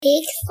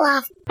Big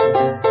fluff.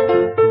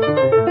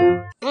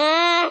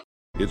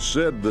 It's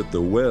said that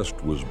the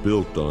West was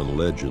built on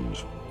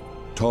legends,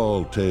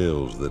 tall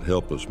tales that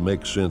help us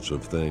make sense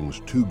of things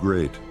too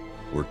great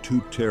or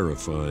too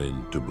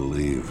terrifying to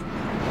believe.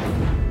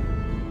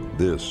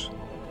 This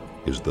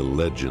is the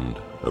legend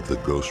of the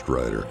Ghost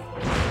Rider.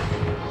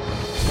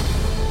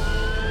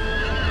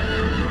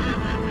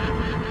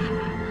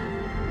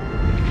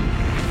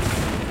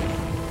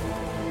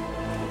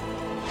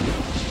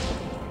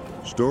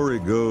 Story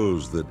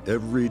goes that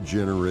every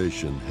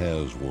generation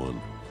has one.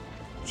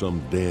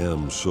 Some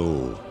damned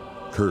soul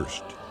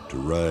cursed to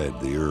ride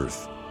the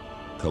earth,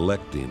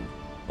 collecting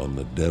on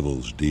the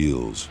devil's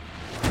deals.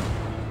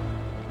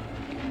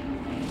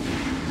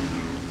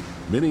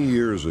 Many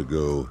years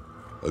ago,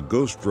 a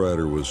Ghost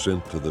Rider was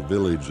sent to the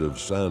village of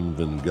San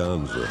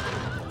Venganza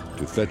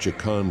to fetch a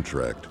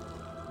contract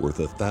worth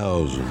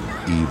 1,000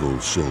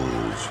 evil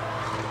souls.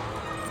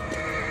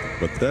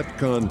 But that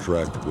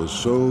contract was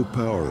so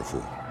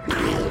powerful,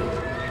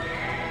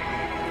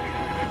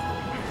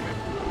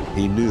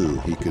 he knew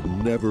he could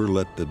never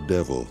let the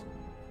devil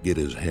get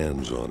his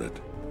hands on it.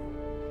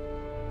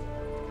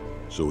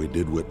 So he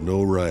did what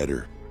no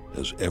rider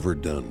has ever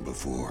done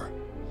before.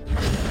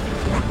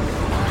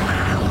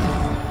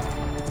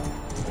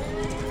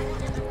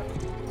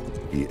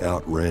 He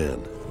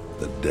outran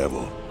the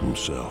devil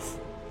himself.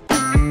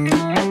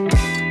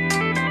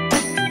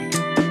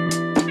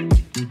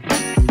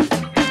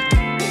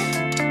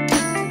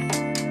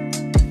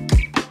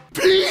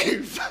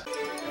 Beef!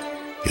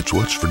 It's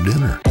what's for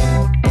dinner.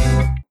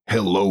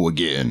 Hello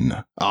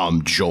again.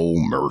 I'm Joel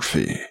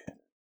Murphy.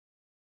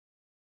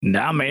 And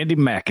I'm Andy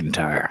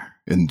McIntyre.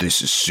 And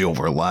this is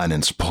Silver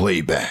Linings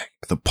Playback,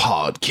 the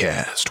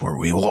podcast where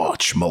we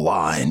watch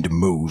maligned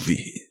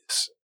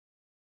movies.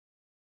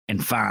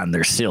 And find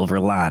their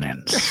silver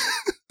linings.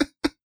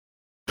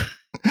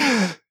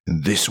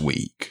 This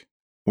week,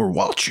 we're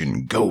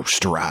watching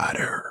Ghost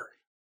Rider.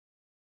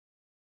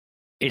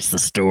 It's the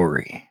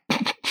story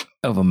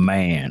of a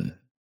man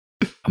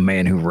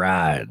who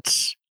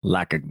rides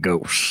like a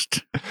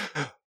ghost.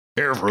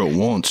 Every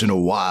once in a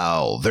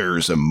while,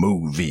 there's a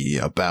movie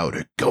about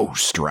a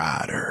Ghost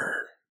Rider.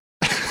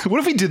 What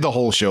if we did the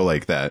whole show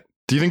like that?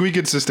 Do you think we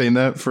could sustain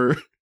that for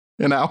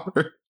an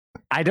hour?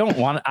 I don't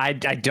want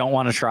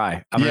to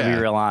try. I'm going to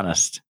be real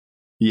honest.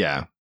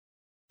 Yeah.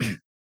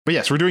 But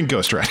yes, we're doing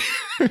Ghost Rider.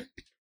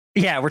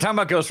 Yeah, we're talking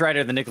about Ghost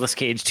Rider, the Nicolas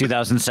Cage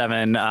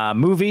 2007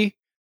 movie,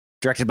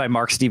 directed by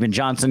Mark Steven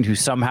Johnson, who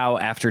somehow,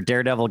 after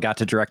Daredevil, got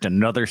to direct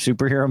another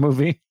superhero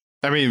movie.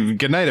 I mean,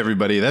 good night,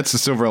 everybody. That's the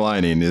silver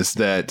lining, is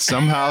that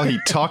somehow he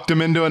talked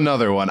him into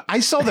another one. I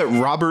saw that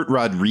Robert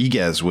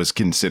Rodriguez was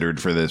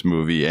considered for this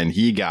movie, and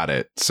he got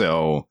it.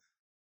 So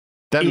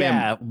that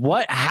man,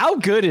 how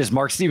good is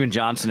Mark Steven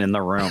Johnson in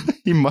the room?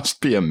 He must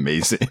be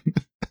amazing.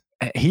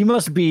 He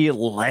must be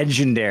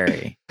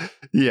legendary.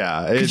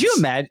 Yeah. Could you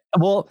imagine?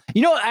 Well,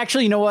 you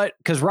know what?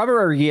 Because Robert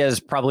Rodriguez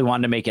probably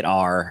wanted to make it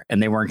R,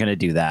 and they weren't going to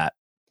do that.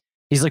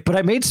 He's like, but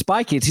I made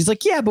Spy Kids. He's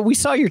like, yeah, but we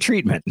saw your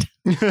treatment.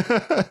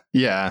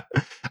 Yeah.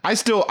 I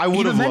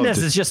would have loved Mendes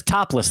it. is just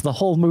topless the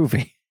whole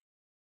movie.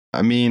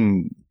 I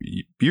mean,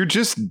 you're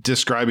just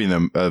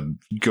describing a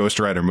Ghost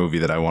Rider movie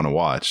that I want to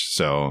watch.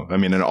 So, I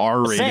mean, an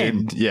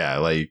R-rated. Yeah,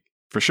 like,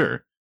 for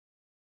sure.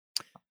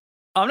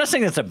 I'm not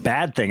saying that's a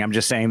bad thing. I'm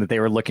just saying that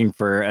they were looking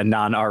for a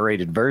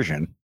non-R-rated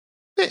version.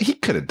 Yeah, he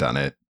could have done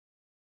it.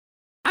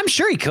 I'm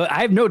sure he could.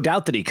 I have no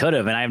doubt that he could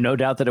have, and I have no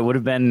doubt that it would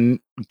have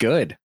been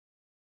good.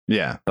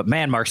 Yeah. But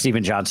man, Mark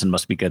Steven Johnson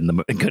must be good in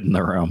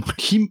the room.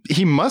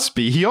 He must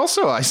be. He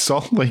also, I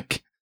saw,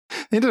 like,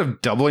 they ended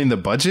up doubling the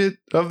budget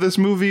of this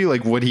movie,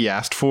 like what he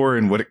asked for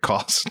and what it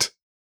cost.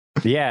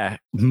 Yeah,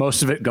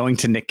 most of it going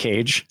to Nick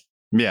Cage.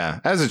 Yeah,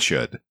 as it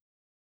should.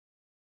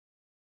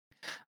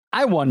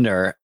 I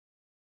wonder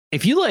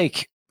if you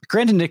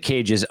granted, Nick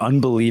Cage is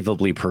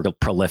unbelievably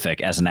prolific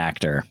as an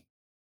actor,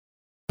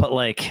 but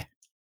like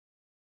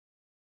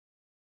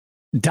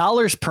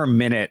dollars per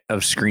minute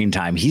of screen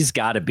time, he's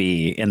got to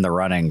be in the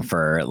running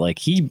for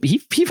he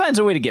finds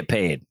a way to get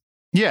paid.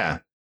 Yeah.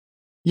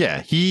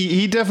 Yeah,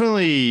 he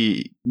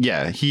definitely,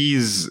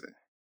 he's,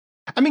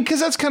 I mean,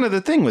 because that's kind of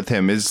the thing with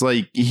him is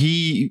like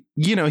he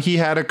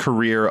had a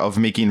career of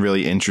making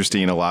really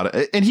interesting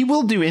and he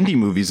will do indie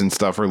movies and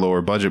stuff or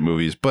lower budget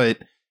movies, but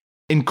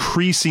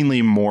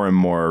increasingly more and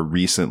more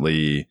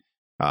recently,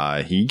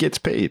 he gets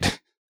paid.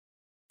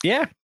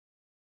 Yeah.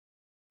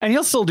 And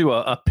he'll still do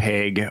a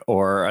Pig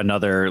or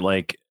another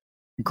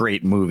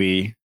great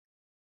movie.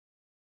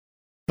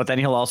 But then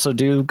he'll also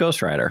do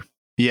Ghost Rider.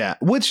 Yeah,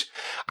 which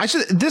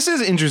this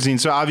is interesting.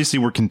 So obviously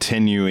we're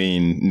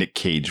continuing Nick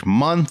Cage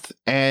month.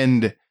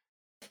 And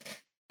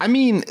I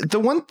mean, the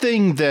one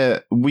thing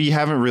that we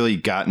haven't really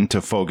gotten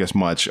to focus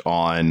much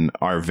on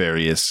our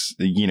various,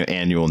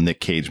 annual Nick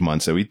Cage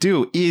months that we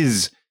do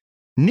is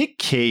Nick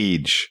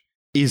Cage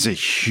is a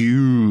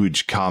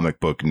huge comic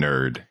book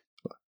nerd.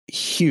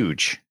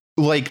 Huge.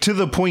 Like, to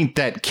the point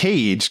that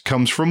Cage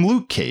comes from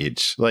Luke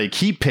Cage. Like,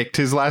 he picked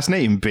his last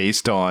name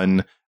based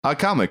on a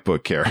comic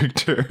book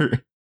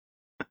character.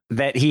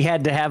 that he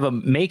had to have a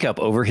makeup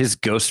over his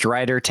Ghost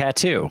Rider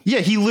tattoo. Yeah,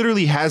 he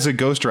literally has a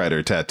Ghost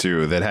Rider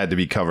tattoo that had to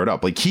be covered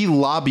up. Like, he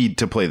lobbied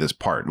to play this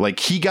part. Like,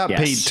 he got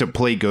paid to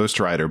play Ghost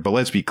Rider, but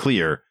let's be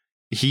clear,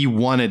 he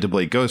wanted to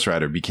play Ghost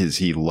Rider because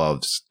he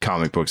loves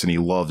comic books and he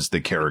loves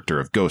the character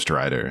of Ghost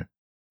Rider.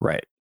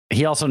 Right.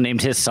 He also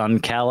named his son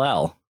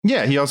Kal-El.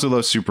 Yeah, he also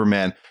loves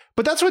Superman.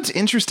 But that's what's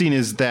interesting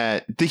is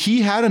that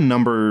he had a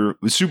number,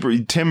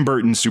 Tim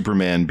Burton's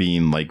Superman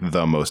being like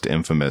the most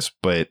infamous,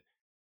 but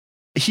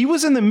he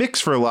was in the mix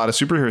for a lot of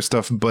superhero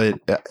stuff. But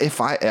if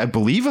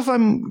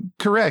I'm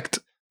correct,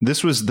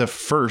 this was the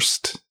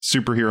first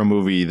superhero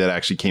movie that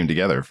actually came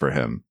together for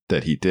him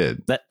that he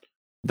did.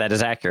 That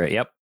is accurate.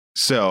 Yep.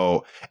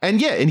 So, and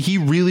he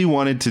really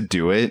wanted to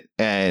do it,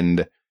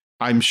 and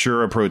I'm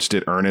sure approached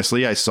it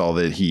earnestly. I saw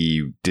that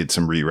he did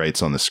some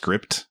rewrites on the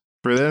script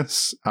for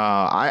this.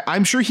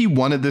 I'm sure he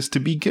wanted this to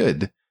be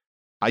good.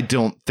 I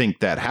don't think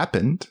that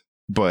happened,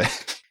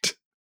 but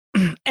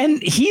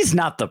and he's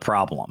not the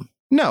problem.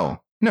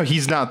 No,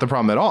 he's not the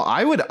problem at all.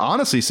 I would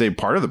honestly say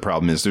part of the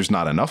problem is there's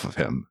not enough of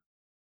him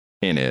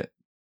in it.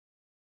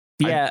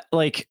 Yeah,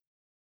 like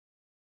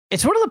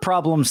it's one of the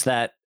problems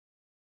that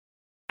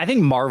I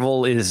think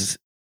Marvel is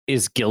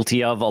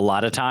guilty of a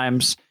lot of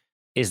times,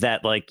 is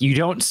that like you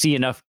don't see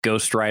enough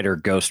Ghost Rider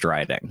ghost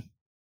riding.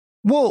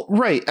 Well,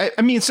 right.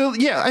 I mean, so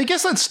yeah, I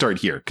guess let's start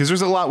here because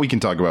there's a lot we can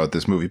talk about with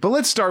this movie. But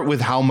let's start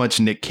with how much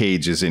Nick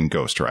Cage is in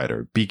Ghost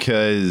Rider,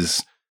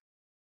 because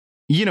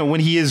you know, when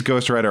he is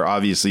Ghost Rider,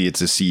 obviously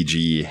it's a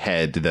CG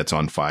head that's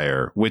on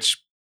fire,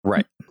 which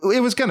right,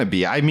 it was going to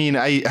be. I mean,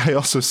 I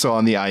also saw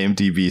on the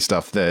IMDb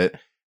stuff that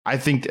I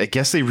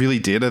guess they really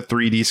did a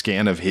 3D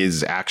scan of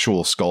his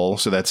actual skull.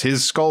 So that's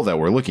his skull that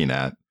we're looking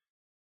at.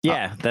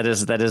 Yeah, that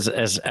is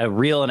as a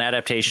real an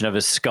adaptation of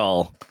his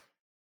skull.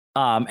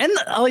 And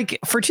like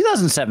for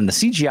 2007, the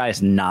CGI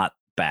is not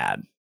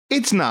bad.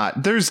 It's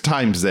not. There's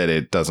times that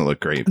it doesn't look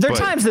great. There are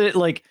times that it,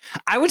 like,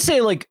 I would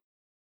say like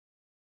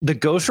the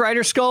Ghost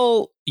Rider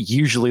skull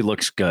usually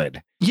looks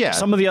good. Yeah.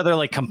 Some of the other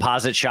like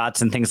composite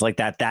shots and things like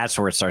that, that's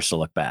where it starts to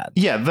look bad.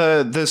 Yeah.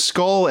 The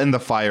skull and the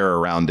fire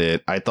around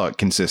it, I thought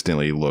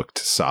consistently looked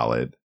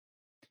solid.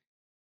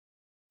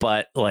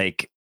 But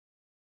like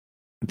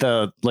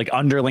the like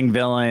underling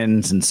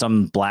villains and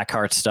some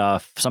Blackheart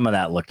stuff, some of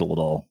that looked a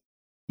little.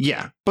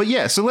 Yeah. But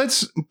yeah, so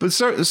let's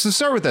start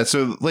with that.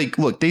 So like,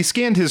 look, they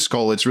scanned his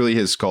skull. It's really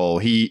his skull.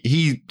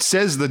 He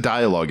says the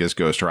dialogue as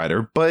Ghost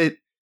Rider, but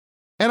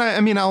and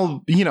I mean,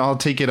 I'll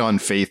take it on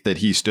faith that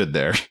he stood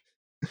there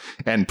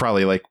and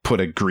probably like put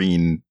a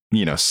green,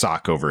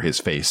 sock over his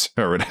face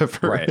or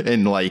whatever, right,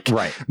 and like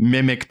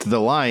mimicked the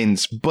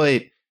lines.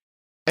 But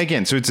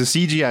again, so it's a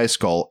CGI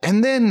skull.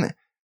 And then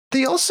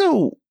they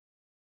also,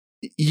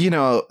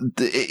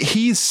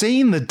 he's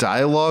saying the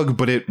dialogue,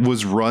 but it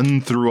was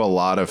run through a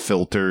lot of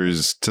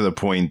filters to the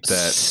point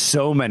that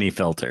so many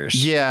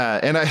filters.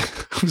 Yeah. And I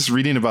was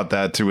reading about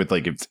that too, with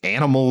like it's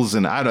animals.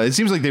 And I don't know, it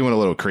seems like they went a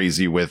little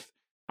crazy with,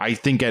 I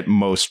think at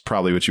most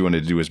probably what you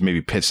wanted to do is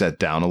maybe pitch that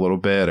down a little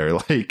bit or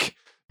like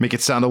make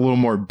it sound a little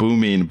more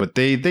booming. But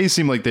they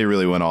seem like they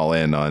really went all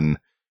in on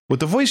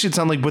what the voice should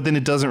sound like. But then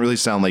it doesn't really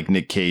sound like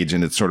Nick Cage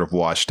and it's sort of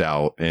washed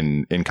out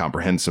and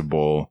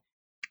incomprehensible.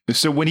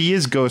 So when he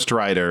is Ghost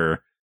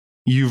Rider,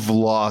 you've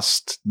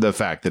lost the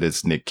fact that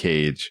it's Nick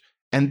Cage.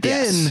 And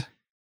then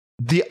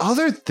the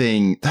other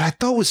thing that I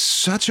thought was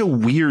such a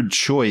weird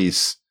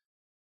choice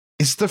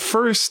is the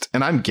first,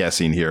 and I'm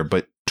guessing here,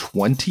 but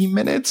 20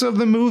 minutes of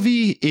the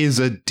movie is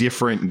a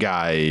different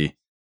guy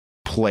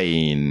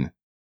playing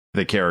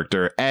the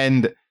character.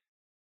 And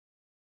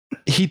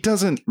he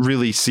doesn't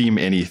really seem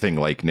anything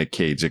like Nick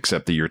Cage,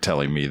 except that you're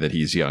telling me that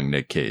he's young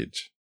Nick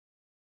Cage.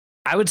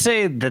 I would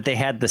say that they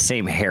had the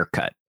same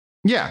haircut.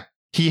 Yeah.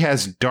 He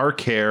has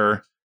dark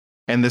hair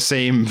and the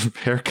same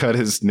haircut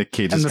as Nick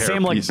Cage's and the hair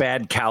same piece. like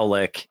bad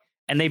cowlick.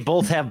 And they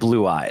both have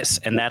blue eyes.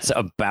 And that's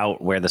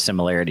about where the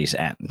similarities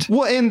end.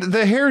 Well, and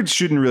the hair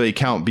shouldn't really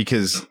count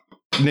because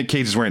Nick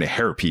Cage is wearing a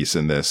hairpiece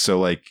in this. So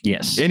like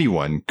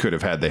anyone could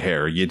have had the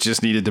hair. You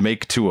just needed to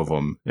make two of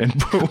them and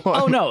put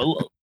one. Oh, no.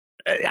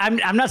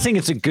 I'm not saying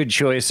it's a good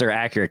choice or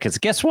accurate because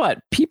guess what?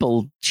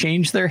 People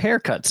change their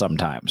haircut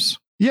sometimes.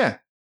 Yeah.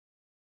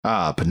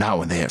 But not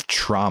when they have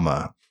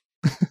trauma.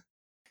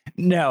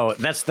 No,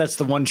 that's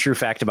the one true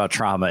fact about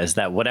trauma is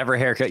that whatever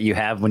haircut you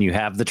have when you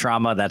have the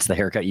trauma, that's the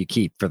haircut you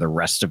keep for the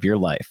rest of your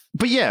life.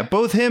 But yeah,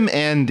 both him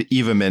and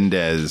Eva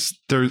Mendes,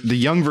 the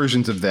young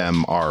versions of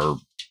them are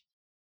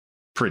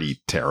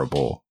pretty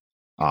terrible,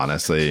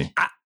 honestly.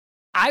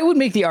 I would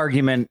make the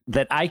argument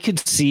that I could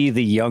see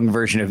the young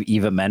version of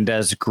Eva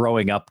Mendes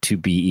growing up to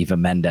be Eva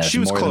Mendes. She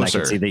was more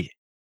closer. Than I could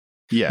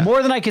see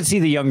more than I could see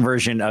the young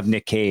version of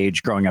Nick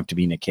Cage growing up to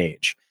be Nick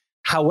Cage.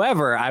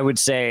 However, I would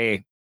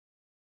say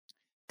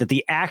that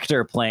the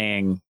actor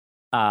playing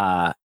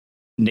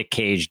Nick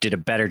Cage did a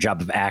better job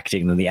of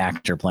acting than the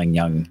actor playing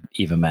young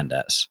Eva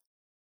Mendes.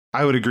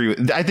 I would agree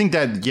with. I think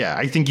that. Yeah,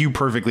 I think you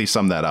perfectly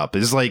summed that up.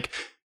 It's like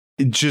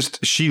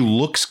just she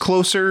looks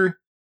closer,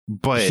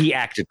 but he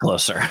acted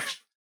closer.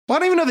 Well, I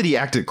don't even know that he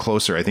acted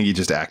closer. I think he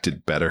just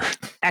acted better.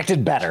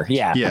 Acted better.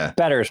 Yeah. Yeah.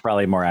 Better is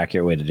probably a more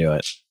accurate way to do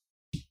it.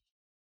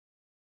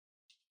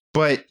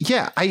 But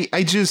yeah, I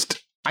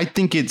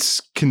think it's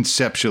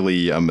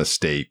conceptually a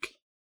mistake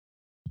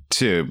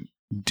to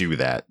do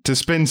that, to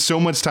spend so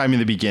much time in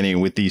the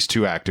beginning with these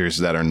two actors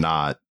that are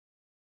not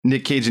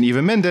Nick Cage and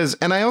Eva Mendes.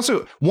 And I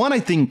also, one,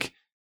 I think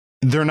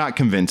they're not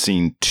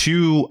convincing.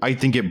 Two, I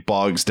think it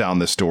bogs down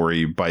the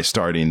story by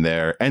starting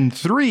there. And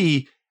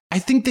three, I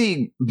think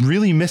they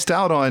really missed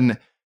out on,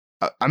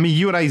 I mean,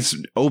 you and I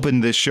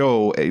opened this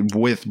show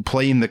with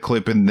playing the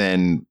clip and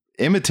then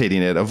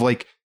imitating it of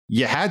like,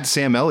 you had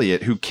Sam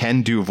Elliott who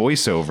can do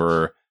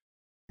voiceover.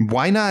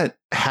 Why not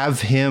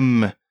have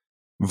him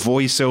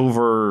voice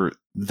over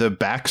the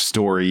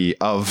backstory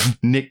of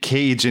Nick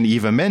Cage and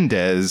Eva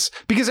Mendes?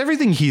 Because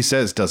everything he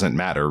says doesn't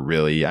matter,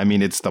 really. I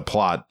mean, it's the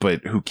plot,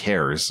 but who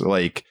cares?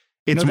 Like,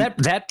 it's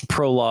that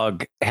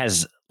prologue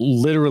has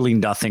literally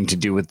nothing to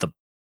do with the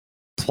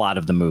plot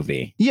of the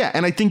movie. Yeah,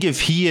 and I think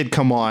if he had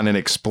come on and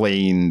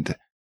explained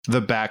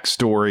the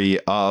backstory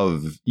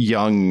of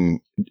young,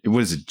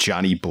 what is it,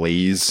 Johnny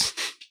Blaze?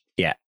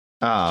 Yeah.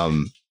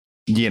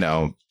 You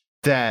know,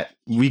 that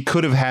we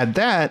could have had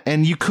that,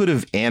 and you could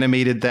have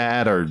animated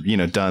that, or, you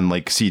know, done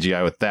like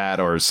CGI with that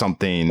or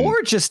something,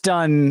 or just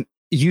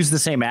use the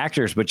same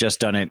actors but just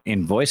done it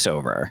in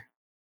voiceover.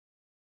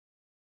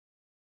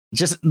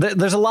 Just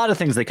there's a lot of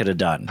things they could have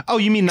done. Oh,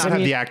 you mean not have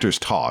the actors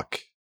talk?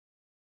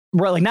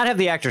 Well, like not have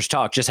the actors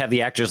talk, just have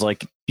the actors,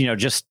 like, you know,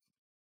 just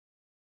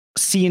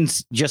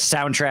scenes, just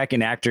soundtrack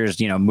and actors,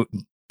 you know,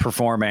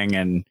 performing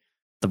and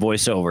the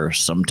voiceover.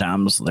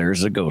 Sometimes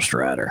there's a Ghost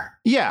Rider.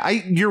 Yeah,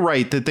 you're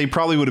right that they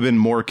probably would have been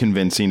more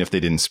convincing if they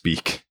didn't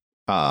speak.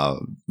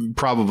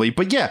 Probably.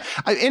 But yeah,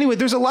 anyway,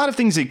 there's a lot of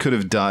things they could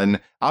have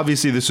done.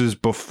 Obviously, this was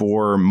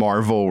before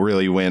Marvel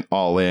really went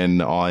all in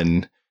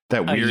on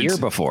that weird. A year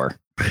before.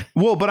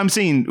 Well, but I'm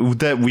saying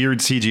that weird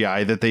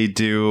CGI that they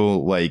do,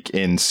 like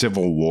in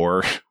Civil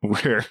War,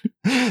 where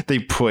they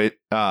put,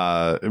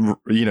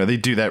 you know, they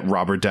do that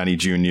Robert Downey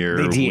Jr.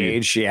 They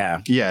de-age,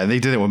 yeah. Yeah, they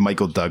did it with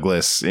Michael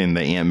Douglas in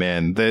the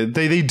Ant-Man.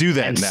 They do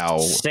that and now.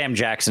 Sam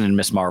Jackson and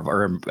Miss Marvel,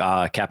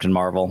 or Captain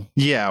Marvel.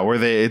 Yeah,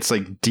 where it's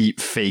like deep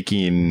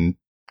faking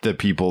the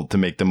people to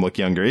make them look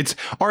younger.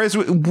 Or as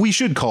we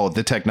should call it,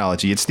 the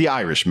technology. It's The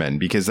Irishman,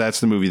 because that's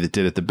the movie that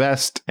did it the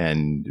best,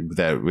 and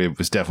that it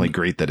was definitely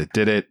great that it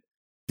did it.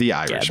 The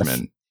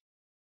Irishman.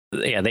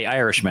 The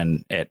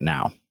Irishman it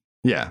now.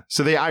 Yeah,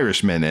 so the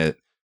Irishman it,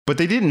 but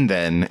they didn't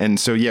then. And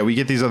so, yeah, we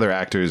get these other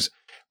actors.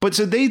 But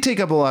so they take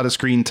up a lot of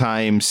screen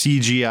time.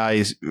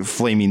 CGI's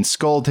Flaming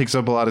Skull takes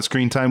up a lot of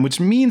screen time, which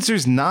means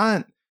there's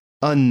not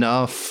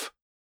enough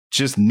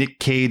just Nick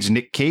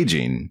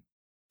Caging.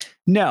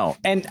 No,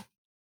 and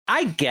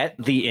I get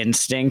the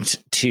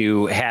instinct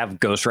to have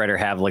Ghost Rider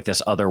have like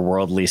this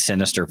otherworldly,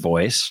 sinister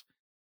voice.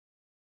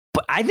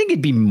 But I think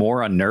it'd be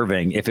more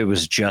unnerving if it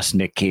was just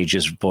Nick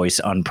Cage's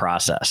voice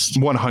unprocessed.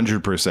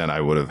 100%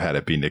 I would have had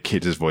it be Nick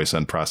Cage's voice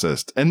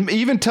unprocessed. And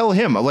even tell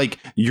him, like,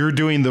 you're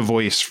doing the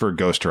voice for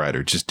Ghost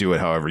Rider. Just do it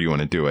however you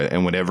want to do it.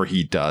 And whatever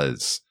he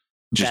does,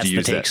 just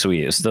use the takes we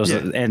use. Those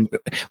and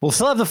we'll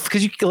still have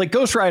because like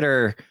Ghost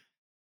Rider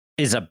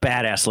is a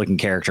badass looking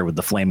character with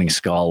the flaming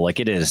skull. Like,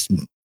 it is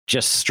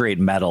just straight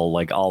metal,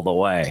 like all the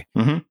way.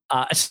 Mm-hmm.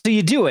 So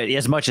you do it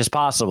as much as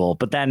possible,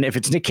 but then if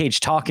it's Nick Cage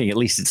talking, at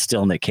least it's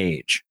still Nick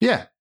Cage.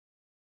 Yeah,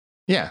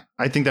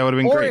 I think that would have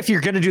been great. Or if you're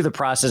going to do the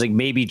processing,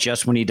 maybe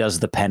just when he does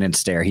the pen and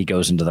stare, he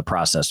goes into the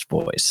processed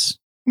voice.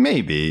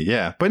 Maybe,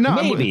 yeah, but no,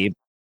 maybe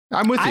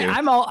I'm with you.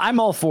 I'm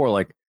all for,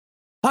 like,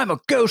 I'm a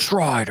Ghost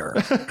Rider.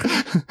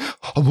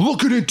 I'm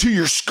looking into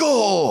your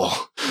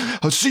skull.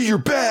 I see your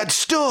bad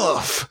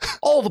stuff.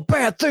 All the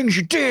bad things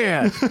you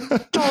did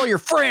to all your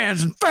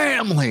friends and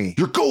family.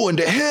 You're going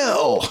to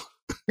hell.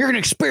 You're going to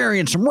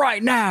experience them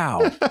right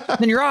now.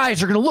 Then your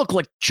eyes are going to look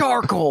like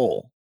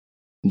charcoal.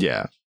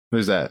 Yeah.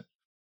 There's that.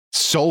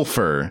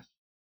 Sulfur.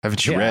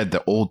 Haven't you read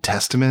the Old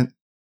Testament?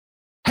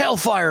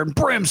 Hellfire and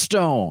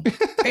brimstone.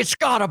 It's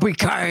got to be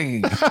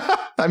Cain.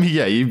 I mean,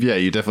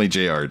 you definitely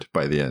JR'd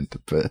by the end,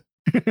 but.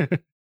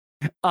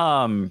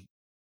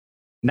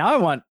 Now I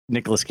want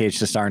Nicolas Cage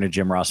to star in a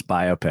Jim Ross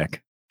biopic.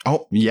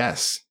 Oh,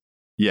 yes.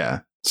 Yeah.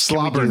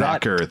 Slobber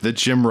Knocker, the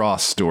Jim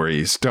Ross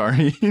story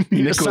starring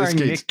Nicolas Cage.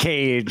 Nick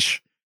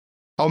Cage.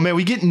 Oh, man,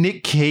 we get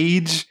Nick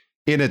Cage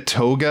in a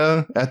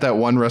toga at that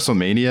one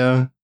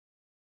WrestleMania.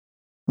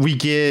 We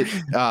get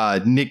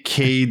Nick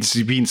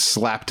Cage being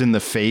slapped in the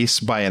face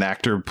by an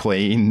actor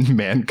playing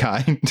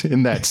Mankind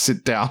in that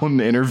sit-down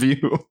interview.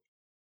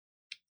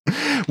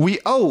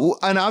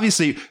 And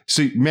obviously,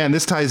 so man,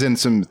 this ties in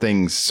some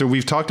things. So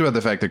we've talked about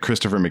the fact that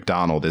Christopher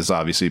McDonald is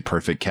obviously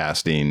perfect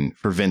casting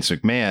for Vince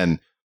McMahon.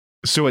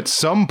 So at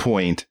some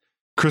point,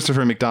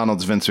 Christopher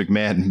McDonald's Vince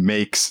McMahon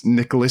makes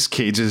Nicolas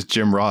Cage's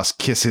Jim Ross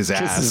kiss his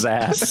ass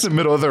in the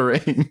middle of the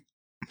ring.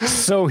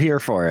 So here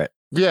for it.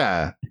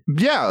 Yeah.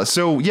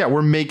 So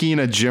we're making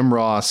a Jim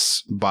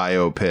Ross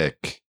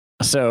biopic.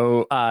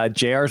 So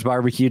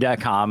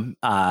jrsbarbecue.com,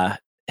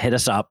 hit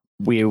us up.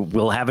 We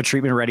will have a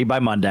treatment ready by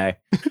Monday.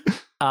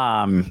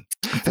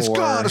 As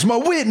God is my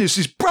witness,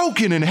 he's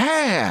broken in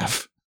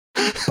half.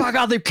 By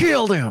God, they've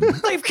killed him.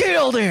 They've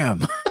killed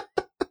him.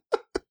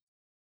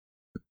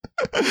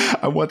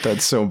 I want that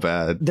so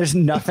bad. There's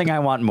nothing I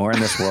want more in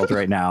this world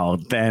right now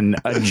than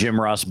a Jim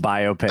Ross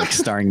biopic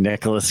starring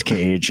Nicolas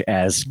Cage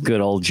as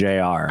good old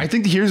JR. I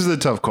think here's the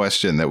tough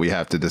question that we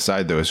have to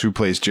decide, though, is who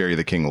plays Jerry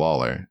the King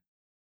Lawler?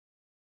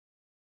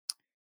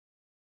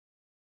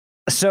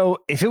 So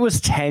if it was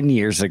 10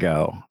 years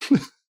ago,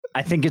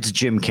 I think it's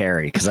Jim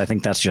Carrey, because I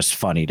think that's just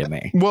funny to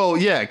me. Well,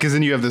 yeah, because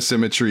then you have the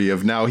symmetry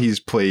of now he's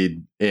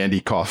played Andy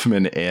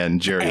Kaufman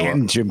and Jerry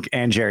and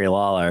Jerry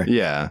Lawler.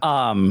 Yeah.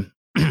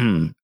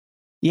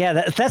 Yeah,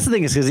 that's the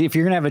thing, is because if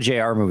you're gonna have a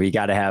JR movie, you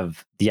have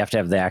to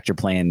have the actor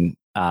playing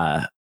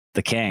the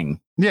king.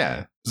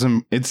 Yeah,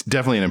 it's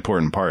definitely an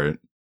important part.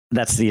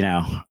 That's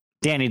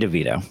Danny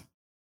DeVito.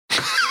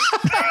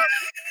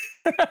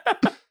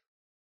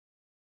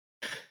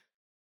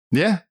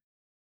 Yeah.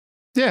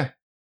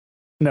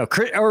 No,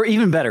 or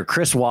even better,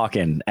 Chris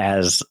Walken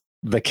as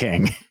the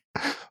king.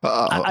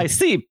 I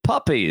see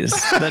puppies.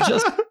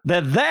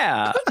 They're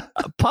there.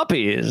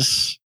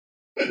 Puppies.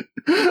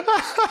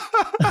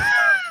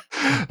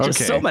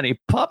 Just so many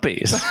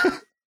puppies.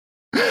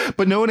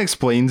 But no one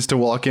explains to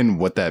Walken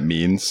what that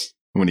means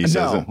when he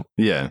says it.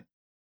 Yeah.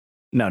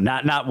 No,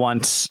 not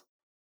once.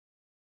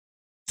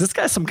 Is this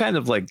guy some kind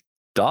of like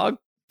dog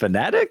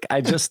fanatic?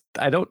 I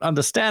don't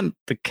understand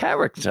the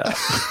character.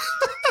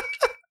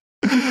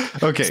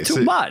 Okay, it's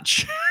too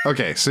much.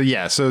 Okay, so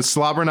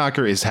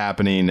Slobberknocker is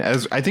happening.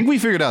 As I think we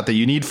figured out that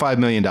you need $5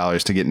 million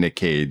to get Nick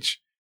Cage.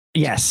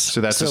 Yes.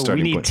 So that's the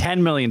starting we need point.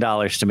 $10 million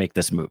to make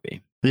this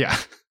movie. Yeah.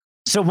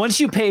 So once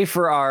you pay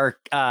for our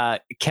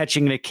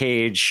Catching Nick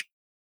Cage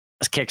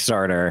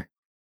Kickstarter,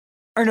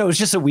 or no, it was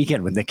just a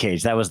weekend with Nick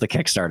Cage. That was the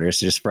Kickstarter.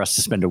 So just for us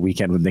to spend a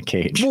weekend with Nick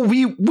Cage. Well,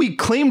 we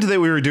claimed that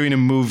we were doing a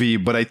movie,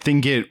 but I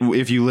think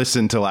if you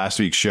listened to last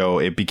week's show,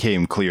 it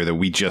became clear that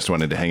we just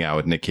wanted to hang out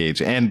with Nick Cage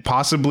and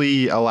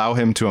possibly allow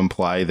him to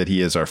imply that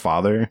he is our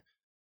father,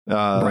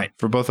 right,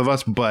 for both of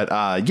us. But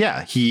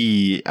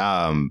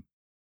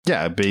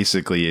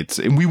basically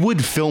we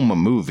would film a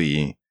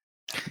movie.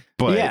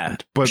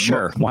 But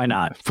sure, why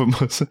not?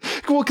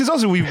 Well, because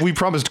also we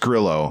promised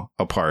Grillo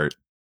a part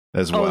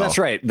as well. Oh, that's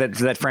right.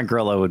 That Frank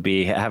Grillo would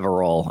have a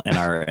role in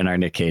our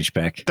Nick Cage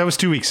pick. That was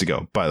 2 weeks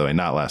ago, by the way,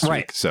 not last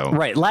week. So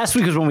last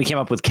week was when we came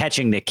up with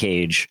Catching Nick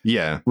Cage.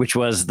 Yeah, which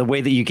was the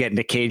way that you get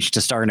Nick Cage to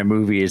star in a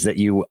movie is that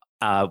you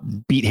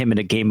beat him in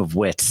a game of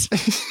wits.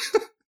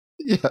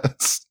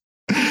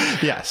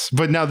 Yes,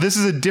 but now this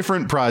is a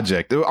different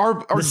project.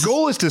 Our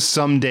goal is to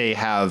someday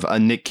have a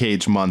Nick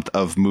Cage month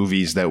of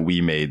movies that we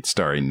made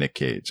starring Nick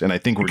Cage, and I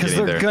think we're getting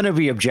there. Because they're going to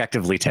be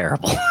objectively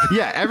terrible.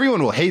 Yeah,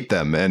 everyone will hate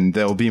them and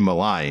they'll be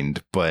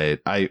maligned,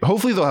 but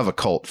hopefully they'll have a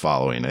cult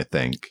following, I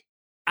think.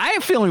 I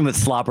have a feeling that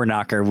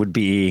Slobberknocker would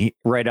be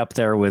right up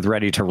there with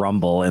Ready to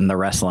Rumble in the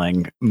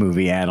wrestling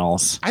movie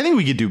annals. I think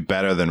we could do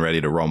better than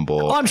Ready to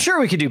Rumble. Oh, I'm sure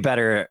we could do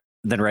better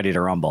than Ready to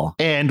Rumble.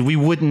 And we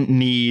wouldn't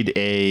need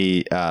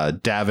a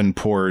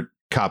Davenport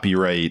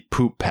copyright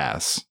poop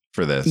pass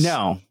for this.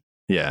 No.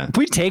 Yeah.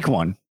 We'd take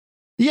one.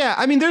 Yeah,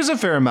 I mean, there's a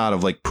fair amount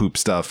of like poop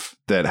stuff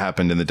that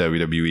happened in the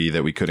WWE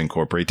that we could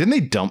incorporate. Didn't they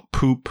dump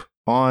poop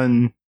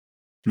on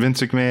Vince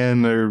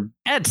McMahon? Or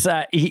it's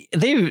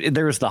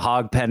there was the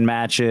hog pen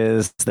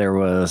matches. There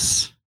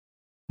was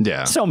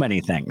so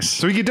many things.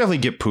 So we could definitely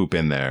get poop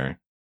in there.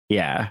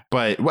 Yeah,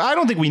 but I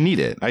don't think we need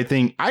it. I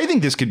think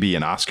this could be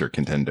an Oscar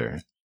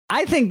contender.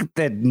 I think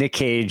that Nick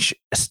Cage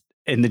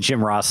in the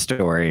Jim Ross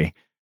story,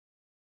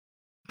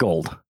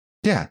 gold.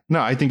 Yeah, no,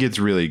 I think it's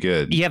really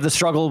good. You have the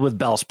struggle with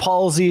Bell's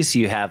palsy, so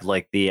you have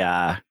like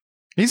the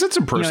he's had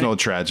some personal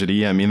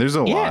tragedy. I mean, there's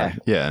a lot.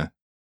 Yeah.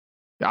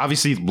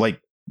 Obviously,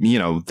 like,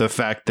 the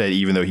fact that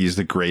even though he's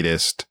the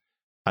greatest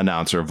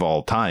announcer of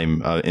all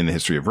time in the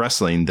history of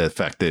wrestling, the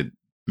fact that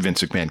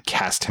Vince McMahon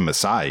cast him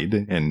aside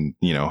and,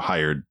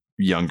 hired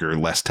younger,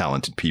 less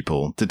talented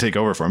people to take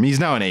over for him. He's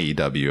now in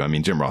AEW. I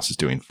mean, Jim Ross is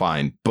doing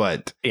fine,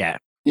 but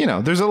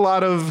there's a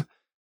lot of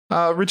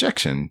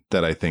rejection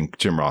that I think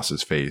Jim Ross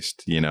has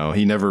faced. He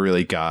never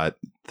really got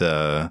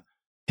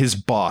his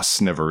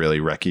boss never really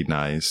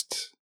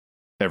recognized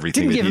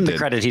everything. Didn't give him the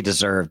credit he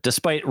deserved,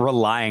 despite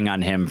relying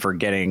on him for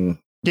being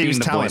the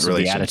voice of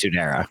the Attitude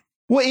Era.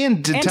 Well,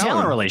 and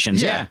talent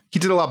relations. Yeah. He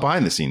did a lot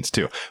behind the scenes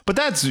too.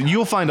 But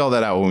you'll find all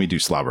that out when we do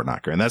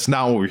Slobberknocker, and that's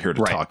not what we're here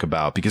to talk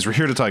about, because we're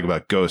here to talk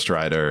about Ghost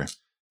Rider.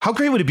 How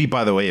great would it be,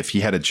 by the way, if he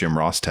had a Jim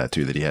Ross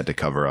tattoo that he had to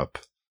cover up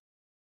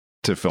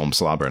to film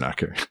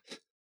Slobberknocker?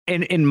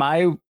 In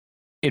my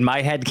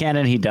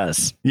headcanon, he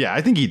does. Yeah,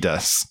 I think he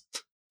does.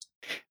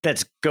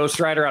 That's Ghost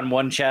Rider on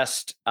one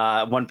chest,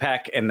 one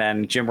pec, and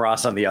then Jim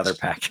Ross on the other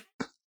pec.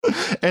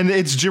 And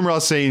it's Jim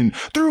Ross saying,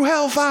 "Through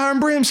hellfire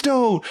and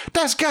brimstone,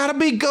 that's gotta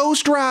be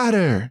Ghost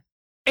Rider.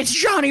 It's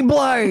Johnny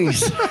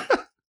Blaze."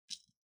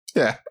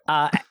 Yeah.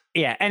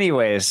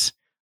 Anyways,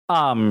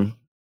 so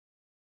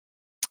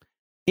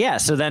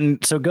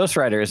Ghost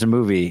Rider is a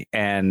movie,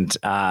 and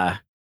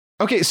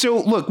okay. So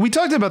look, we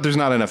talked about there's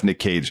not enough Nick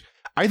Cage.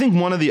 I think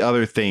one of the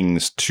other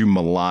things to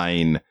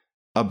malign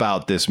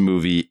about this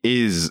movie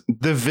is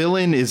the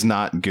villain is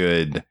not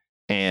good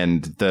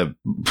and the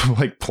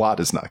like plot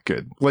is not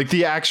good. Like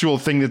the actual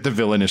thing that the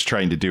villain is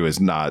trying to do is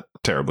not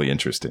terribly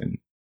interesting.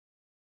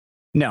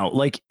 No,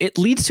 like it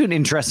leads to an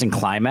interesting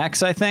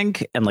climax, I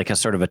think, and like a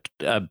sort of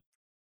a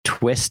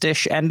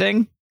twist-ish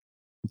ending.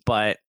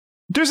 But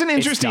there's an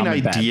interesting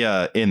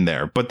idea in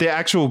there, but the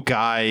actual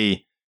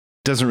guy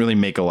doesn't really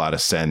make a lot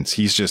of sense.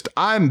 He's just,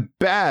 I'm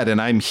bad and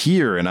I'm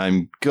here and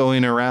I'm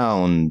going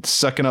around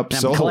sucking up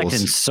souls.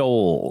 Collecting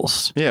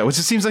souls. Yeah, which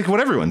it seems like what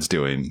everyone's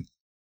doing.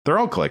 They're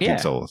all collecting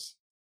souls.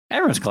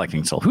 Everyone's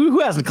collecting souls. Who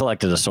hasn't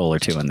collected a soul or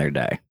two in their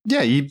day?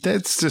 Yeah,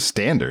 that's just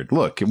standard.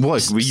 Look,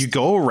 you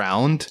go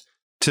around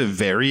to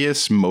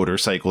various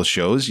motorcycle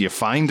shows, you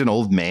find an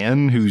old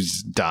man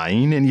who's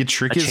dying and you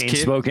trick his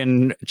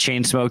kid.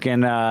 Chain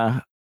smoking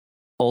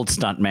old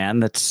stunt man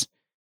that's,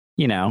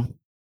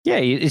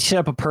 you set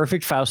up a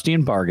perfect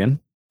Faustian bargain.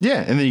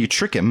 Yeah, and then you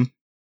trick him.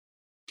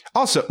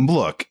 Also,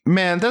 look,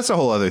 man, that's a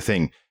whole other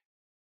thing.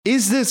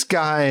 Is this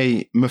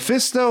guy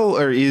Mephisto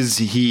or is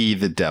he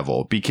the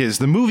devil? Because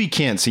the movie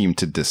can't seem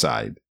to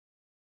decide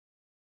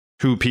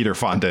who Peter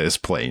Fonda is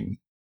playing.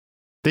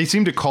 They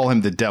seem to call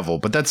him the devil,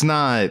 but that's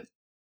not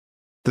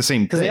the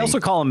same thing. Because they also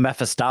call him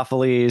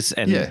Mephistopheles,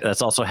 and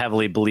that's also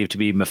heavily believed to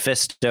be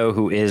Mephisto,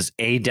 who is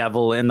a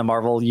devil in the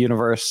Marvel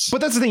universe. But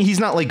that's the thing. He's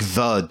not like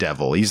the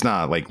devil. He's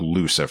not like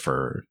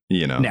Lucifer,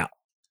 No,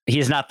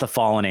 he's not the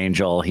fallen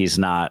angel. He is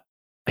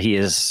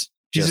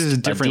just a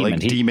different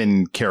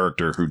demon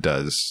character who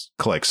does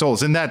collect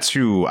souls. And that's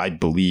who I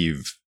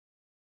believe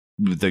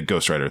the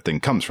Ghost Rider thing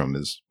comes from,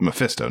 is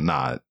Mephisto,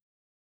 not.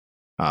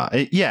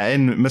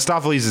 And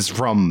Mephistopheles is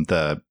from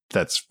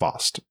that's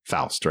Faust,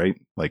 right?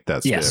 Like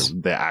that's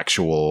the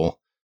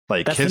actual,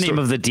 like, that's the name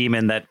of the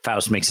demon that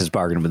Faust makes his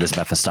bargain with, is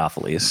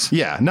Mephistopheles.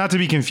 Yeah, not to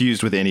be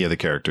confused with any of the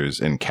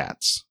characters in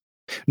Cats.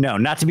 No,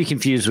 not to be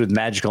confused with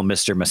magical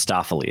Mr.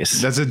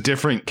 Mephistopheles. That's a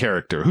different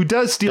character who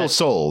does steal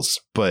souls,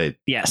 but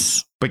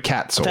but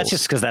cat souls. That's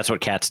just because that's what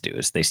cats do,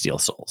 is they steal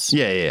souls.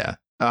 Yeah.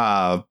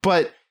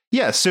 But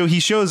yeah, so he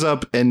shows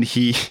up and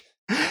he.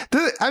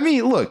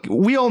 Look,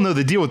 we all know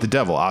the deal with the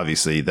devil.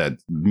 Obviously, that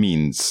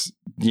means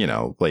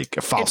like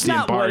a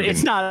Faustian bargain.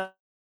 It's not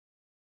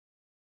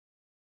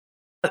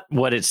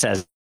what it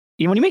says.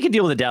 When you make a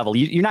deal with the devil,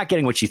 you're not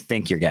getting what you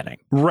think you're getting.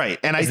 Right.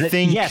 And I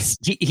think, yes,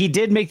 he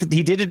did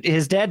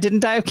his dad didn't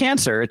die of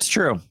cancer. It's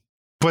true.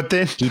 But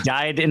then he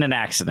died in an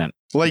accident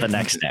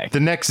the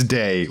next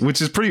day,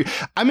 which is pretty.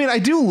 I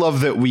do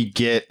love that we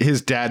get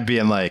his dad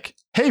being like,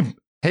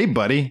 hey,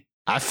 buddy,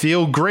 I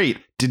feel great.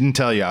 Didn't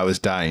tell you I was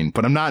dying,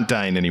 but I'm not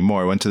dying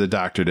anymore. Went to the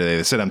doctor today.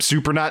 They said I'm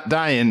super not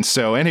dying.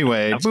 So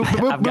anyway,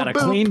 I've got a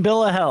clean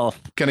bill of health.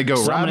 Gonna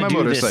go ride my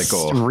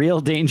motorcycle. This real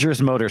dangerous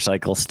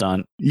motorcycle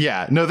stunt.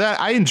 Yeah, no, that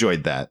I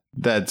enjoyed that.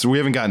 We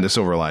haven't gotten to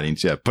Silver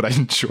Linings yet, but I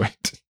enjoyed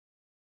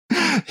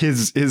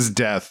his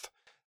death.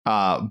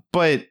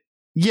 But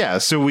yeah,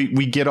 so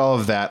we get all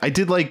of that. I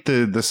did like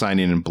the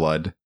signing in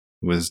blood.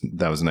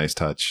 That was a nice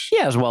touch.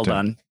 Yeah, it was well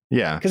done.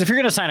 Yeah. Because if you're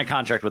going to sign a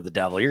contract with the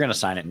devil, you're going to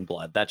sign it in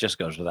blood. That just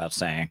goes without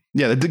saying.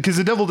 Yeah, because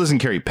the devil doesn't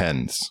carry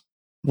pens.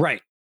 Right.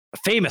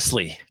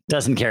 Famously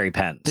doesn't carry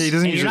pens. He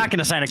doesn't. You're not going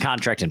to sign a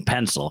contract in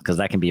pencil because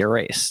that can be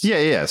erased.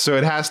 Yeah. So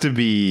it has to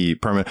be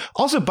permanent.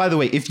 Also, by the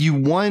way, if you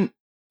want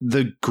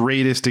the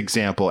greatest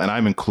example, and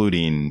I'm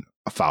including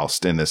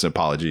Faust in this,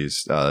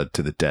 apologies to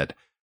the dead,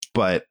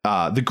 but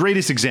the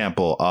greatest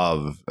example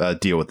of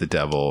Deal with the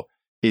Devil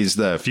is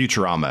the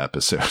Futurama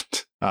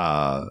episode.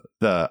 I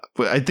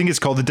think it's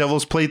called The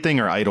Devil's Plaything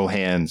or Idle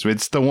Hands.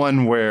 It's the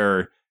one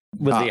where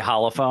with the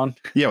holophone.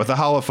 Yeah, with the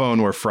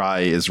holophone, where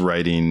Fry is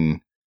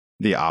writing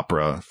the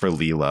opera for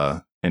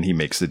Leela, and he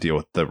makes the deal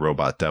with the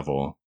robot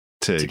devil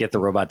to get the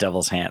robot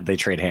devil's hand. They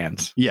trade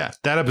hands. Yeah,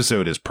 that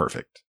episode is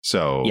perfect.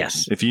 So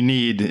yes, if you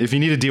need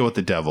to deal with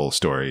the devil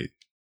story,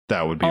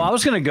 that would be. I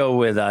was going to go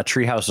with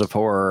Treehouse of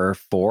Horror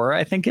 4.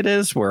 I think it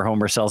is, where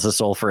Homer sells his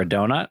soul for a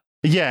donut.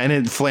 Yeah,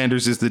 and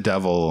Flanders is the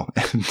devil.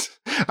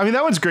 And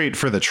that one's great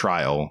for the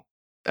trial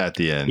at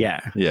the end.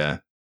 Yeah.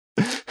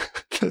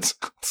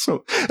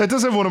 That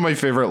does have one of my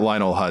favorite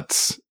Lionel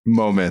Hutz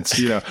moments,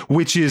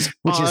 which is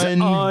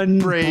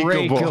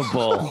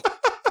unbreakable.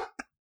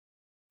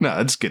 No,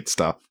 it's good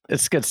stuff.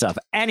 It's good stuff.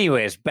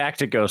 Anyways, back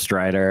to Ghost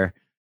Rider,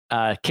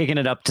 kicking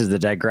it up to the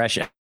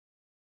digression.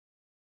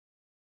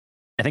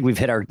 I think we've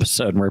hit our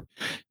episode and we're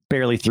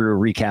barely through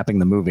recapping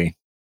the movie.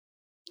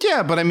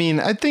 Yeah, but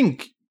I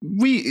think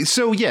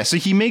so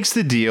he makes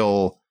the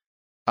deal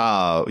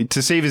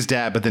to save his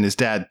dad, but then his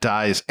dad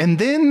dies. And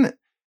then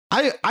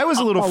I was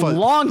a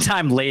long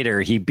time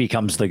later, he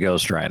becomes the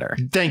Ghost Rider.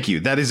 Thank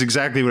you. That is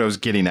exactly what I was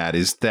getting at,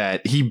 is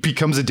that he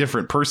becomes a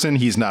different person.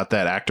 He's not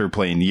that actor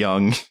playing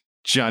young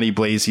Johnny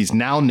Blaze. He's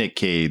now Nick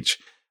Cage.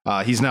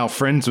 He's now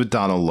friends with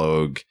Donald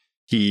Logue.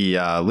 He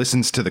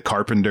listens to the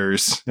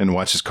Carpenters and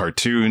watches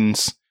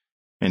cartoons.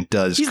 And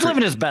he's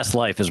living his best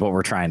life, is what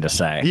we're trying to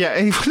say. Yeah,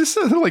 and what is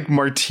that, like,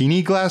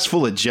 martini glass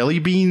full of jelly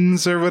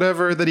beans or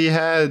whatever that he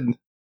had?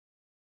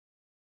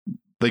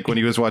 Like when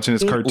he was watching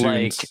his cartoons.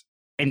 Like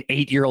an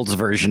 8-year-old's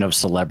version of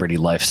Celebrity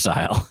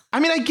Lifestyle. I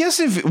mean, I guess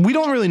if we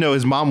don't really know,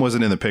 his mom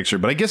wasn't in the picture,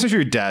 but I guess if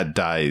your dad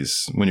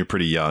dies when you're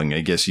pretty young,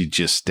 I guess you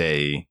just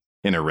stay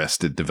in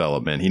Arrested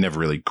Development. He never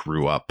really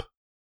grew up.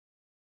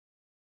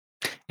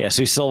 Yeah,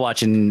 so he's still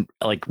watching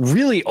like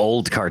really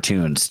old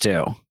cartoons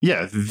too.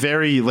 Yeah,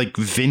 very like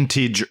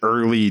vintage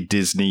early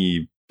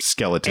Disney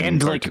skeleton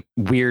and like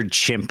weird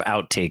chimp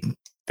outtake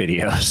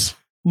videos.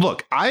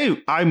 Look,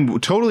 I'm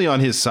totally on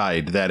his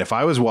side that if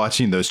I was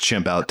watching those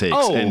chimp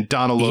outtakes and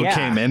Donald Logue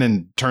came in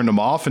and turned them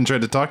off and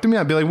tried to talk to me,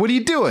 I'd be like, what are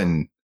you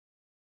doing?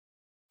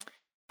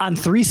 On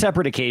 3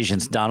 separate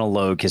occasions, Donald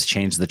Logue has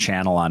changed the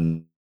channel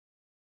on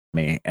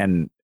me.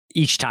 And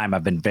each time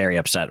I've been very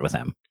upset with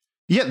him.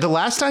 Yeah, the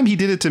last time he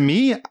did it to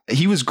me,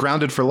 he was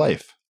grounded for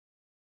life.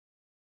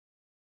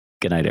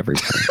 Good night,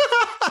 everybody.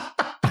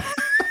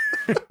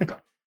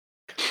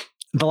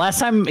 The last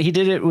time he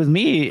did it with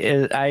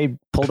me, I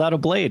pulled out a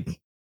blade.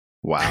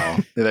 Wow.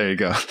 There you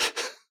go.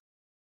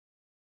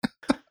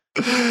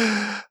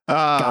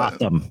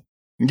 Gotham.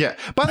 Yeah.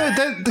 By the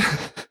way,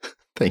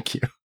 thank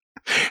you.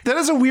 That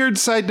is a weird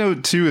side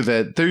note, too,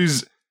 that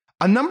there's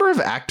a number of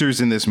actors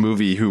in this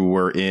movie who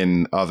were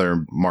in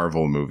other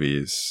Marvel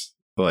movies.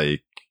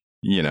 Like,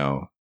 you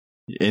know,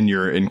 in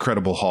your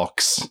Incredible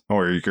Hulks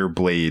or your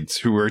Blades,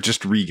 who were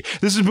just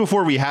this is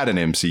before we had an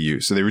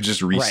MCU. So they were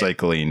just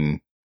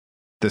recycling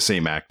the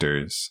same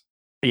actors.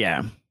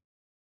 Yeah.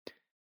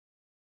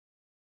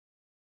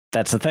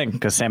 That's the thing,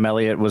 because Sam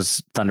Elliott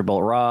was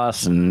Thunderbolt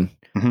Ross and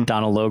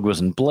Donald Logue was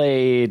in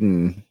Blade.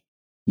 And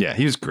yeah,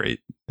 he was great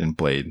in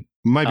Blade.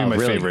 Might be my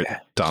favorite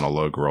Donald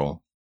Logue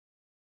role.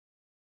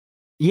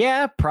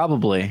 Yeah,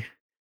 probably.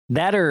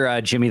 That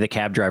or Jimmy the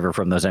Cab Driver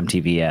from those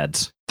MTV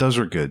ads. Those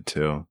were good,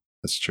 too.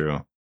 That's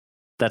true.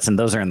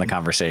 Those are in the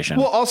conversation.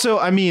 Well, also,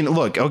 I mean,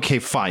 look, okay,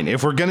 fine.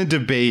 If we're going to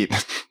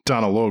debate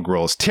Donald Logue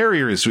roles,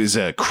 Terriers was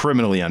a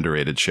criminally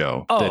underrated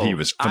show that he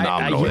was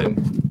phenomenal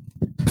in.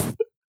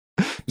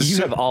 You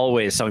have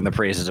always sung the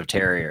praises of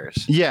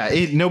Terriers. Yeah,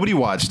 nobody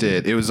watched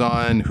it. It was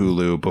on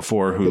Hulu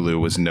before Hulu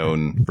was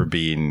known for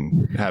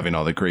having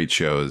all the great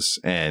shows,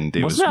 and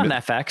it wasn't on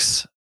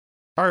FX.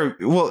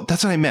 Well,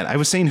 that's what I meant. I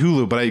was saying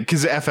Hulu, but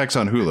because FX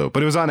on Hulu,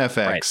 but it was on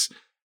FX,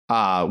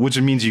 which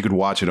means you could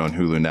watch it on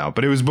Hulu now.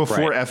 But it was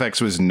before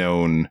FX was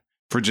known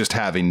for just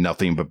having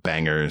nothing but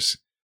bangers,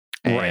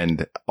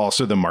 and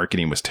also the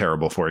marketing was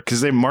terrible for it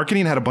because the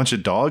marketing had a bunch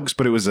of dogs,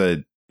 but it was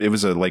a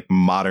like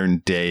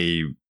modern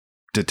day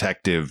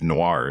detective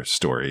noir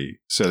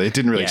story, so they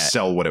didn't really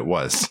sell what it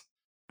was.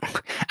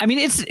 I mean,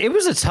 it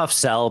was a tough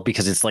sell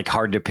because it's like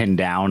hard to pin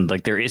down.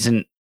 Like there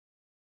isn't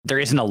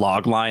a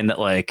log line that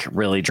like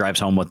really drives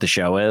home what the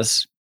show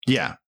is.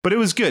 Yeah, but it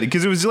was good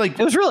because it was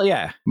really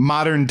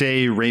modern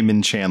day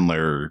Raymond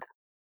Chandler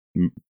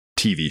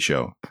TV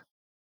show.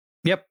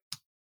 Yep.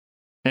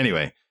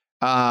 Anyway,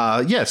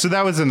 so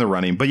that was in the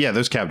running, but yeah,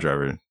 those cab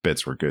driver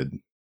bits were good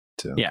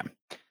too. Yeah.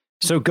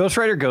 So Ghost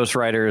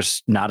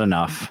Rider's not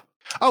enough.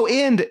 Oh,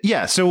 and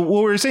yeah, so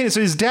what we were saying is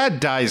his dad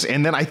dies,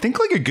 and then I think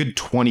like a good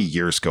 20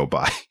 years go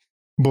by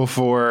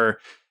before,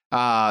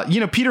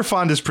 Peter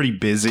Fonda's pretty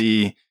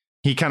busy.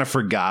 He kind of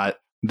forgot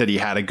that he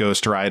had a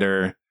Ghost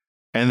Rider.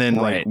 And then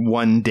like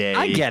one day.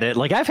 I get it.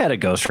 Like I've had a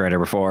Ghost Rider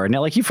before, and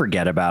like you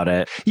forget about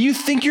it. You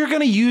think you're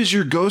going to use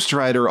your Ghost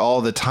Rider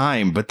all the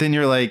time, but then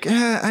you're like,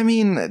 I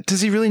mean,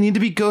 does he really need to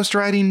be Ghost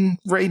Riding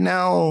right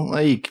now?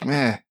 Like,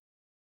 meh.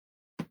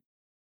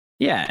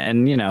 Yeah,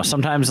 and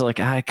sometimes like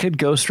I could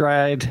Ghost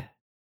Ride,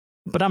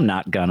 but I'm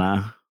not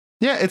gonna.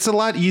 Yeah, it's a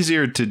lot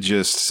easier to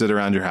just sit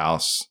around your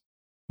house,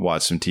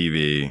 watch some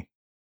TV,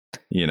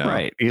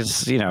 Right.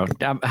 Because,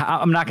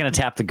 I'm not going to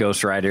tap the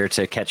Ghost Rider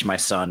to catch my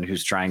son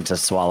who's trying to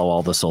swallow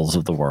all the souls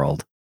of the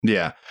world.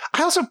 Yeah.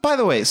 I also, by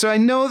the way, so I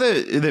know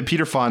that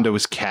Peter Fonda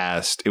was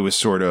cast. It was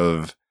sort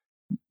of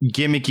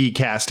gimmicky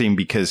casting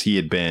because he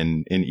had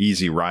been an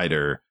Easy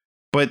Rider,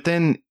 but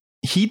then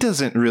he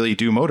doesn't really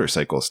do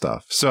motorcycle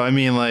stuff. So, I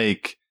mean,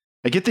 like,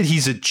 I get that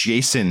he's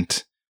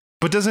adjacent.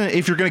 But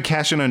if you're going to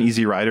cash in on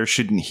Easy Rider,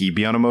 shouldn't he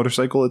be on a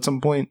motorcycle at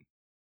some point?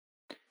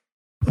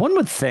 One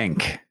would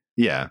think.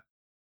 Yeah.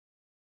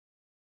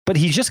 But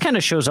he just kind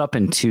of shows up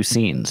in 2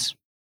 scenes.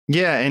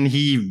 Yeah, and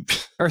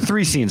or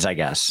 3 scenes, I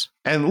guess.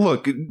 And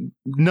look,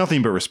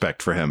 nothing but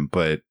respect for him,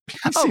 but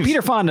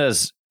Peter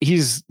Fonda's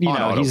he's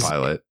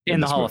autopilot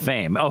in the Hall of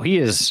Fame. Oh, he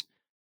is.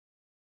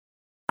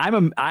 I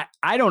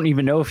don't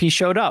even know if he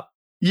showed up.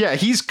 Yeah,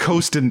 he's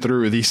coasting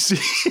through these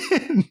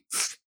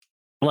scenes.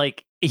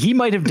 Like, he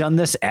might have done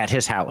this at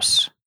his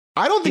house.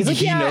 I don't think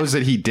he knows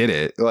that he did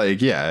it.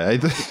 Like, yeah.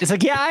 It's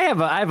like, yeah,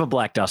 I have a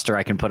black duster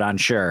I can put on,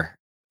 sure.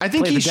 I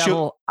think he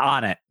showed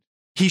on it.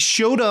 He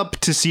showed up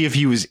to see if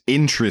he was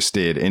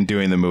interested in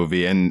doing the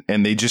movie, and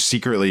they just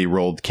secretly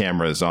rolled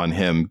cameras on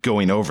him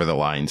going over the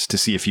lines to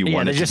see if he wanted to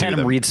do them. They just had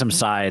him read some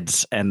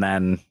sides and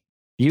then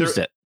used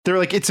it. They're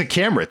like, it's a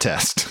camera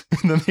test.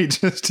 And then they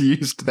just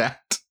used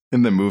that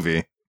in the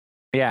movie.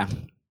 Yeah.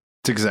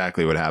 It's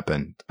exactly what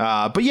happened.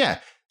 But yeah,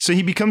 so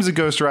he becomes a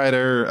Ghost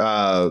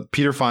Rider.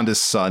 Peter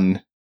Fonda's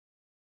son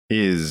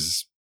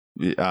is,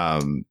 he's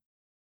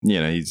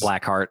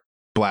Blackheart.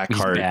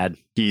 Blackheart,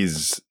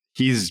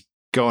 he's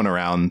going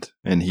around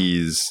and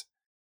he's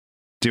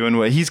doing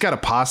what he's got a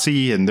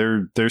posse and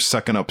they're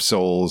sucking up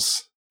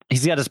souls.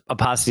 He's got a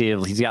posse.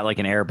 He's got like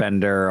an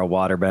airbender, a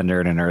waterbender,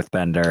 and an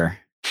earthbender.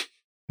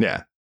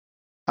 Yeah.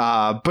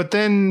 But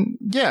then,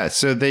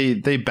 so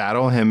they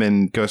battle him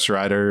and Ghost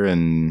Rider,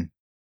 and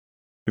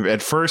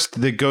at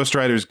first the Ghost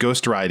Rider's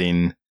ghost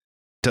riding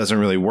doesn't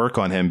really work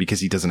on him because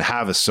he doesn't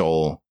have a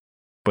soul,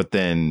 but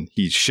then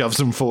he shoves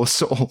him full of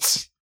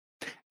souls.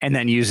 And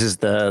then uses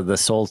the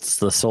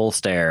soul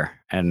stare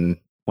and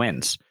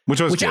wins.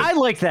 Which I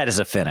like that as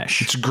a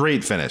finish. It's a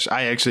great finish.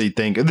 I actually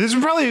think this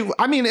is probably,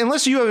 I mean,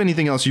 unless you have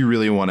anything else you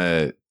really want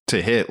to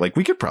hit, like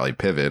we could probably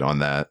pivot on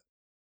that.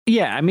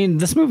 Yeah, I mean,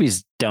 this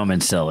movie's dumb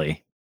and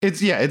silly.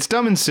 It's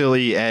dumb and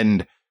silly,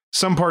 and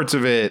some parts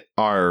of it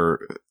are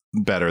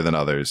better than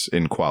others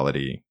in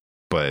quality.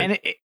 But and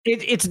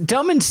it's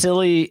dumb and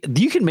silly.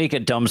 You can make a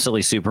dumb,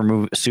 silly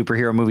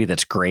superhero movie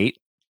that's great.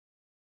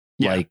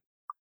 Yeah. Like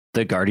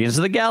the Guardians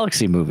of the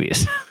Galaxy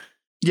movies.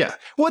 Yeah.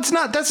 Well, it's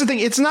not. That's the thing.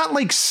 It's not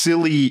like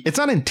silly. It's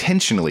not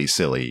intentionally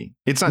silly.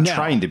 It's not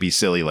trying to be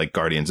silly like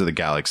Guardians of the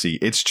Galaxy.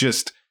 It's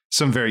just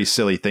some very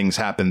silly things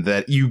happen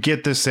that you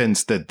get the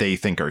sense that they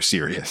think are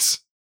serious.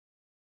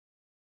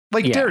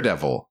 Like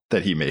Daredevil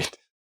that he made.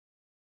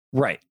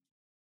 Right.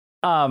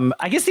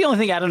 I guess the only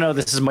thing, I don't know,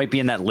 this might be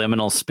in that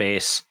liminal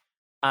space,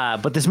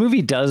 but this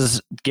movie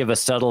does give a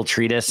subtle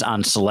treatise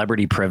on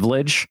celebrity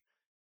privilege,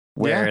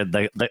 where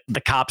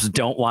the cops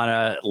don't want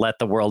to let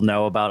the world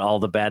know about all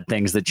the bad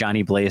things that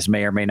Johnny Blaze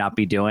may or may not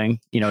be doing,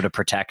 to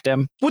protect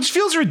him. Which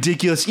feels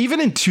ridiculous. Even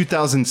in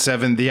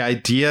 2007, the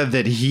idea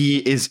that he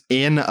is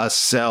in a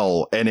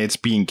cell and it's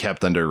being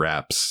kept under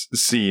wraps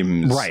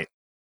seems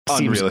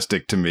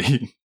unrealistic to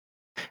me.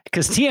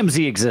 Because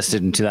TMZ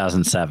existed in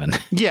 2007.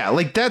 Yeah,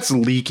 like that's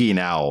leaking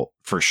out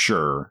for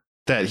sure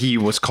that he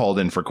was called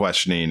in for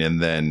questioning and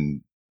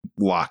then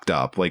locked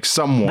up. Like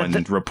someone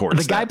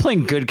reports the guy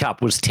playing good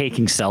cop was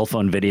taking cell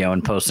phone video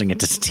and posting it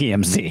to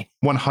TMZ.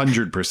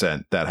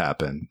 100% that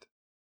happened.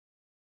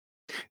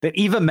 That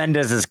Eva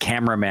Mendes's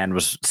cameraman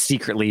was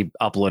secretly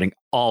uploading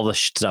all the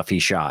stuff he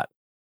shot.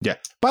 Yeah.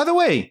 By the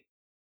way,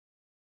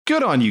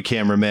 good on you,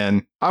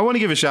 cameraman. I want to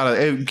give a shout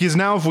out because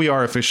now if we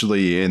are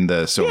officially in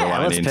the silver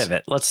linings, let's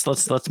pivot.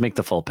 Let's make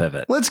the full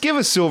pivot. Let's give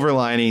a silver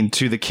lining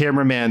to the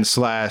cameraman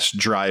 /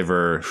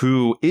 driver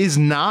who is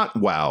not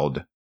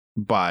wowed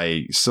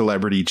by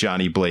celebrity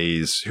Johnny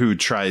Blaze, who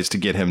tries to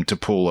get him to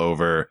pull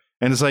over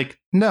and is like,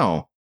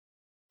 no,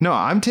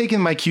 I'm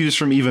taking my cues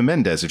from Eva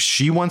Mendes. If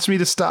she wants me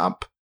to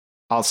stop,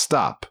 I'll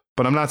stop,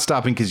 but I'm not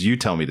stopping because you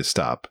tell me to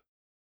stop.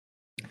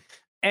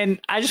 And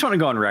I just want to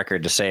go on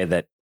record to say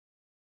that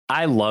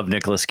I love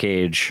Nicolas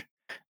Cage.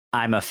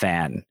 I'm a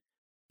fan.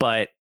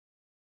 But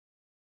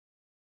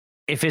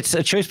if it's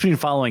a choice between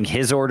following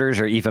his orders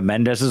or Eva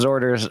Mendes's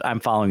orders,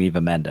 I'm following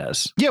Eva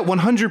Mendes. Yeah,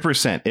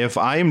 100%. If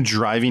I am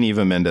driving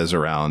Eva Mendes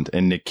around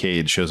and Nick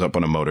Cage shows up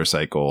on a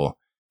motorcycle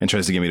and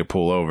tries to get me to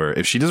pull over,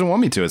 if she doesn't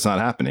want me to, it's not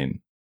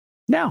happening.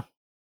 No.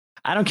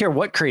 I don't care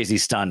what crazy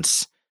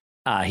stunts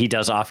he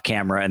does off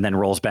camera and then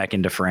rolls back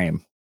into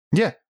frame.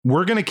 Yeah,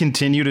 we're going to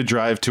continue to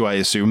drive to, I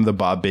assume, the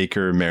Bob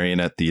Baker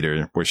Marionette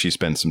Theater, where she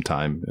spent some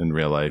time in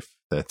real life.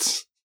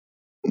 That's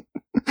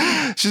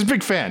she's a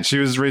big fan. She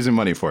was raising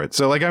money for it.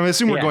 So, like, I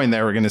assume we're going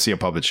there. We're going to see a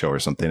puppet show or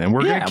something, and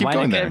we're going to keep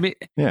going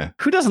there.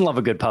 Who doesn't love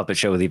a good puppet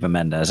show with Eva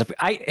Mendes? If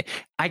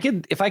I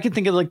could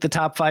think of like the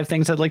top 5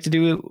 things I'd like to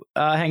do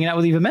hanging out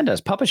with Eva Mendes,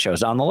 puppet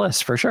shows on the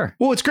list for sure.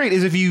 Well, what's great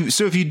is if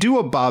you do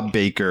a Bob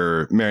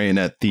Baker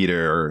Marionette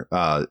Theater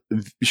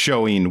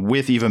showing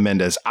with Eva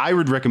Mendes, I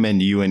would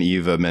recommend you and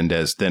Eva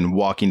Mendes then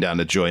walking down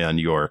to Joy on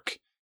York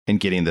and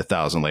getting the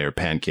 1,000-layer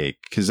pancake,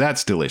 because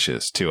that's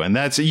delicious too. And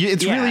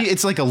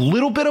it's like a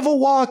little bit of a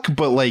walk,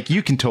 but like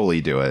you can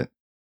totally do it.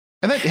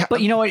 And but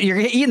you know what? You're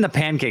eating the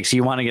pancakes, so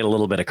you want to get a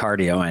little bit of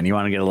cardio in. You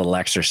want to get a little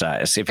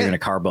exercise if you're going to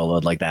carbo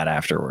load like that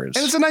afterwards.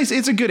 And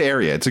it's a good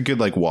area. It's a good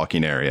like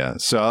walking area.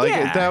 So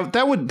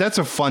like that's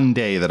a fun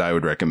day that I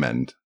would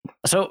recommend.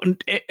 So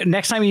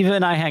next time Eva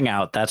and I hang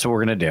out, that's what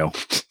we're going to do.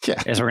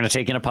 Yeah. Is we're going to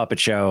take in a puppet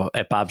show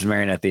at Bob's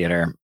Marionette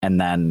Theater,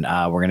 and then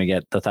we're going to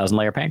get the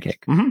 1,000-layer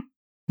pancake. Mm-hmm.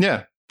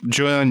 Yeah.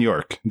 Joy on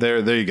York. There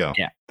you go.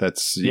 Yeah.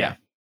 That's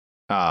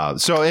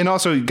so, and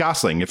also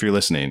Gosling, if you're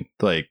listening,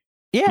 like,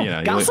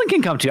 Gosling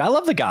can come too. I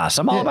love the Goss.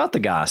 I'm all about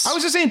the Goss. I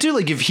was just saying too,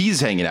 like if he's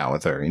hanging out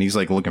with her and he's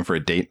like looking for a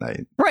date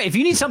night. Right. If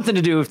you need something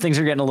to do, if things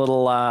are getting a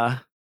little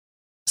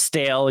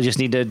stale, you just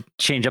need to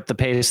change up the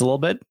pace a little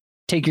bit.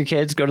 Take your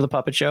kids, go to the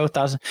puppet show.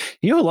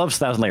 You know who loves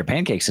 1,000-layer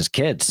pancakes is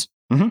kids.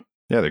 Mm-hmm.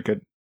 Yeah, they're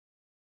good.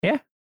 Yeah.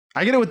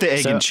 I get it with the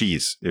egg and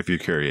cheese. If you're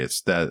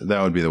curious, that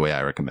would be the way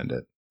I recommend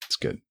it. It's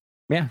good.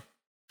 Yeah.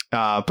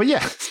 But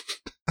yeah,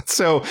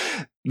 so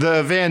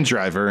the van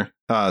driver,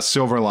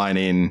 silver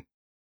lining,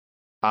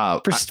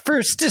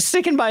 for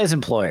sticking by his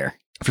employer.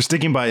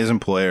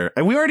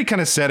 And we already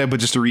kind of said it, but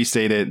just to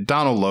restate it,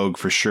 Donald Logue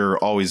for sure,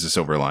 always a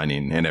silver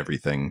lining in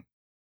everything.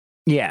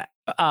 Yeah.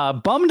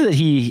 Bummed that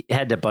he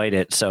had to bite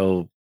it.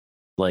 So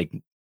like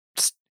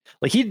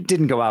he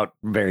didn't go out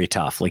very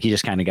tough. Like he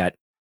just kind of got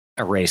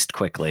erased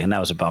quickly, and that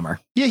was a bummer.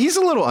 Yeah, he's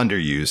a little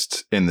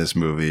underused in this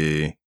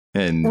movie.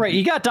 And right,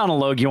 you got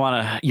Donald Logue. You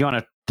want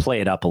to play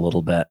it up a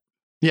little bit.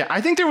 Yeah,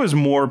 I think there was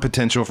more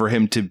potential for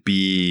him to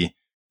be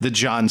the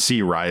John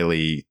C.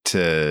 Reilly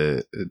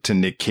to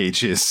Nick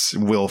Cage's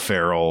Will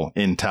Ferrell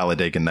in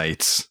Talladega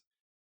Nights.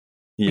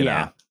 You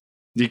know,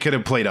 you could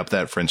have played up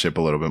that friendship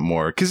a little bit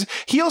more, because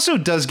he also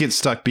does get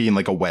stuck being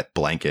like a wet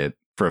blanket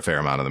for a fair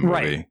amount of the movie.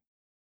 Right.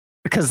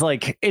 Because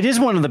like it is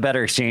one of the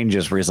better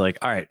exchanges where he's like,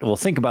 all right, well,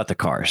 think about the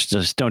cars.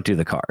 Just don't do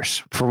the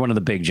cars for one of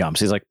the big jumps.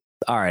 He's like,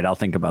 all right, I'll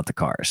think about the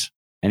cars.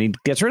 And he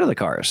gets rid of the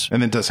cars.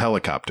 And then does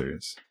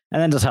helicopters.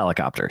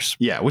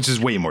 Yeah, which is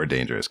way more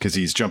dangerous because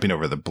he's jumping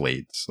over the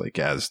blades like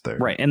as they're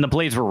right. And the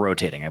blades were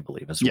rotating, I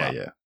believe, as well.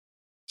 Yeah.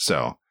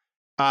 So,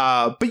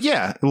 but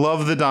yeah,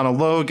 love the Donald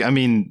Logue. I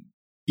mean,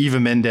 Eva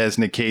Mendes,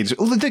 Nick Cage.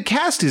 The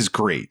cast is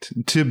great,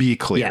 to be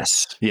clear.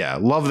 Yes. Yeah,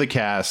 love the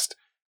cast.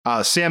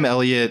 Sam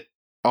Elliott,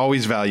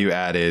 always value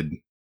added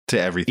to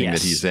everything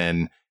that he's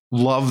in.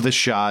 Love the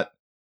shot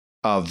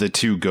of the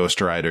two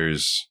Ghost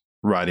Riders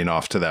riding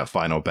off to that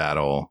final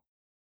battle.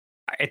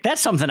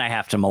 That's something I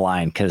have to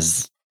malign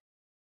because,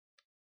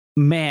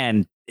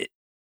 man,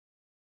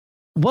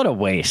 what a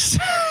waste.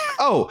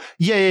 Oh,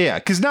 yeah.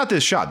 Because not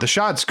this shot. The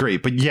shot's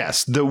great. But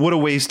yes, what a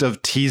waste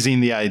of teasing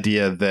the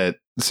idea that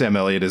Sam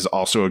Elliott is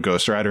also a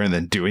Ghost Rider and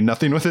then doing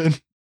nothing with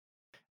it.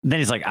 Then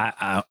he's like,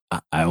 I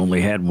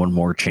only had one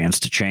more chance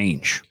to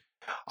change.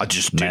 I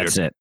just did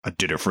it. I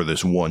did it for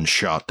this one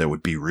shot that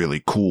would be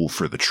really cool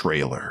for the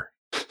trailer.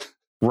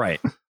 Right.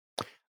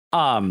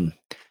 I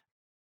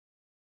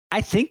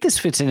think this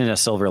fits in a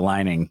silver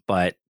lining,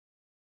 but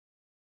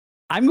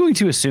I'm going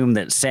to assume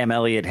that Sam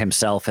Elliott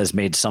himself has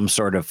made some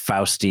sort of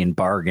Faustian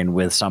bargain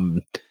with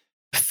some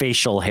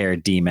facial hair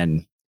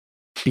demon,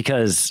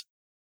 because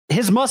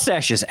his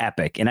mustache is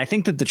epic. And I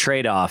think that the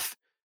trade-off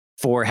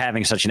for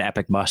having such an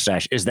epic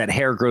mustache is that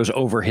hair grows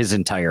over his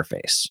entire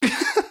face.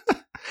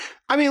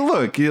 I mean,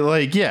 look,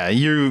 like, yeah,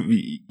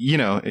 you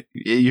know,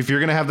 if you're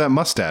going to have that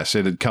mustache,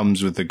 it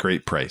comes with a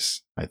great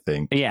price, I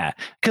think. Yeah,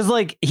 because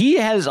like he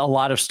has a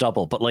lot of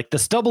stubble, but like the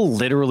stubble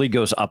literally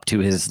goes up to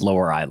his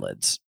lower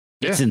eyelids.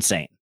 It's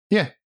insane.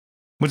 Yeah,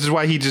 which is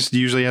why he just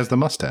usually has the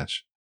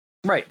mustache.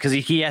 Right, because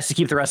he has to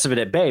keep the rest of it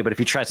at bay, but if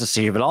he tries to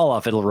shave it all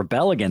off, it'll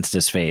rebel against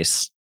his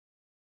face.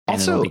 And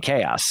also, it'll be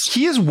chaos.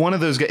 He is one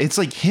of those guys. It's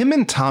like him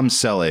and Tom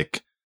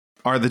Selleck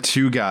are the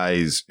two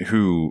guys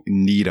who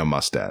need a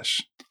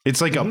mustache. It's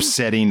like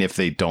upsetting if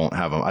they don't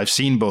have them. I've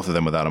seen both of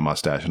them without a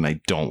mustache, and I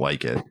don't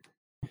like it.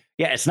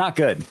 Yeah, it's not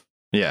good.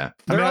 Yeah.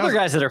 There are other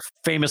guys that are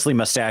famously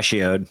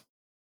mustachioed.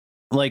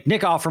 Like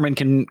Nick Offerman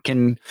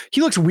can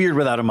he looks weird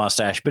without a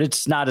mustache, but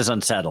it's not as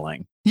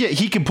unsettling. Yeah,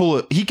 he can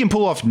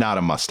pull off not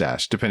a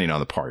mustache, depending on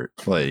the part.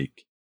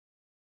 Like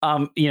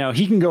you know,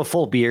 he can go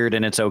full beard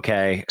and it's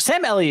okay.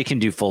 Sam Elliott can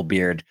do full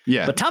beard.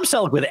 Yeah. But Tom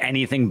Selleck with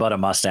anything but a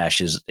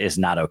mustache is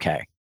not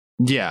okay.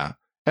 Yeah.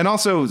 And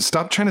also,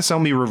 stop trying to sell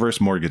me reverse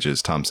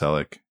mortgages, Tom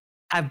Selleck.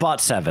 I've bought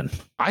 7.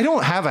 I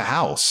don't have a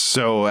house,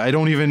 so I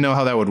don't even know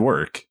how that would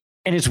work.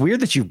 And it's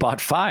weird that you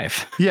bought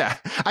 5. Yeah,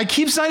 I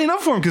keep signing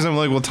up for him because I'm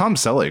like, well, Tom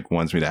Selleck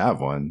wants me to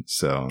have one.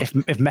 So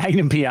if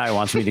Magnum PI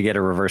wants me to get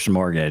a reverse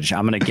mortgage,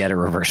 I'm going to get a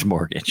reverse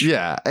mortgage.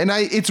 Yeah, and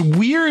it's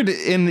weird.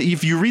 And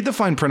if you read the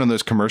fine print on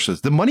those commercials,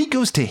 the money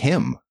goes to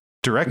him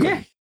directly.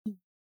 Yeah.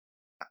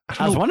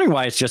 I was wondering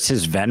why it's just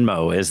his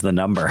Venmo is the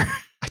number.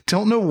 I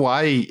don't know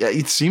why.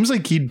 It seems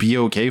like he'd be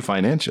okay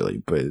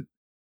financially, but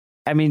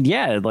I mean,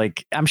 yeah,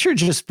 like I'm sure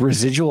just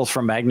residuals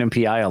from Magnum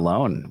PI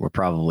alone would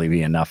probably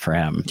be enough for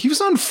him. He was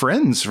on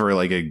Friends for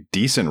like a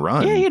decent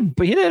run. Yeah, he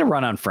did a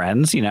run on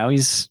Friends. You know,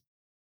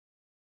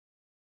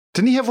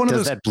 didn't he have one of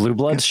those that Blue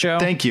Bloods show?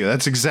 Thank you.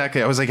 That's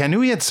exactly. I was like, I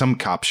knew he had some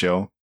cop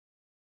show.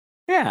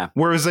 Yeah.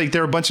 Where it was like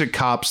there were a bunch of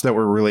cops that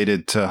were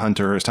related to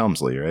Hunter Hearst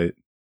Helmsley, right?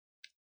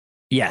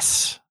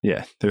 Yes.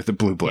 Yeah, they're the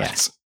Blue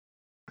Bloods. Yeah.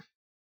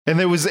 And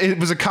it was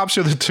a cop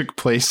show that took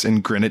place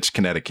in Greenwich,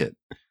 Connecticut.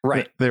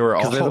 Right. They were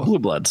all they're the Blue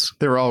Bloods.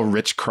 They were all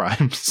rich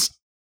crimes.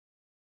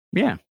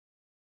 Yeah.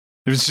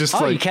 It was just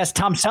you cast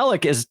Tom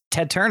Selleck as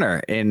Ted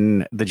Turner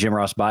in the Jim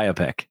Ross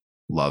biopic.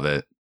 Love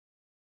it.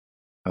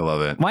 I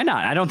love it. Why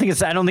not? I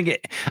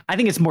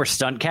think it's more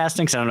stunt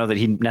casting, because I don't know that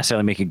he'd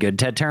necessarily make a good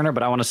Ted Turner,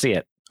 but I want to see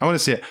it. I want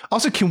to see it.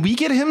 Also, can we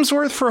get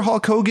Hemsworth for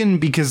Hulk Hogan?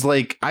 Because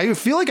like I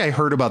feel like I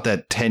heard about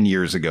that 10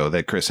 years ago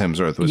that Chris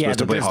Hemsworth was supposed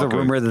to play Hulk Hogan.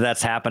 There's the rumor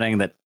that's happening,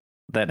 that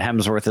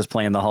Hemsworth is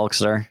playing the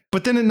Hulkster.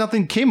 But then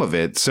nothing came of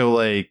it. So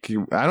like,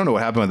 I don't know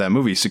what happened with that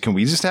movie. So can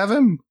we just have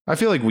him? I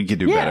feel like we could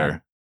do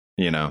better,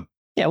 you know?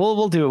 Yeah,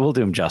 we'll do it. We'll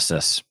do him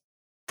justice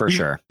for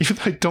sure. Even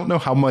though I don't know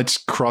how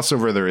much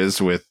crossover there is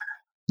with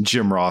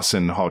Jim Ross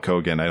and Hulk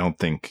Hogan. I don't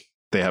think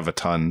they have a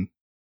ton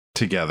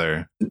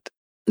together.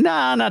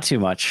 Nah, not too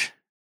much.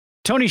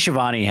 Tony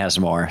Schiavone has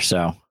more,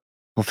 so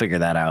we'll figure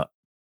that out.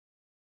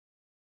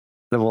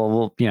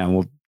 We'll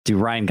do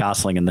Ryan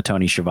Gosling in the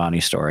Tony Schiavone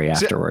story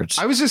afterwards.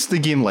 I was just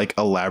thinking like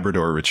a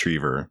Labrador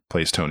Retriever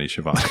plays Tony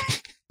Schiavone.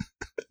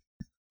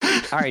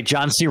 All right,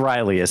 John C.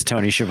 Reilly is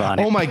Tony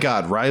Schiavone. Oh my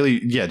God,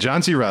 Reilly. Yeah,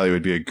 John C. Reilly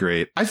would be a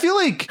great. I feel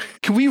like,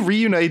 can we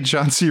reunite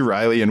John C.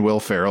 Reilly and Will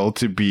Ferrell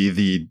to be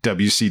the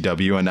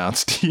WCW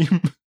announce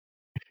team?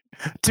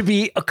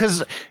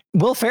 Because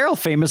Will Ferrell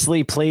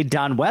famously played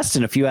Don West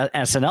in a few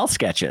SNL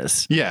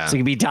sketches. Yeah. So he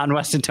could be Don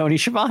West and Tony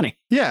Schiavone.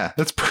 Yeah,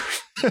 that's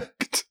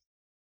perfect.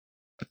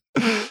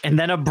 And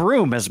then a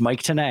broom as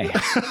Mike Tenay.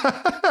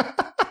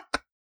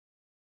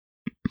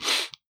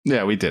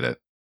 Yeah, we did it.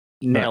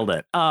 Nailed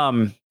it.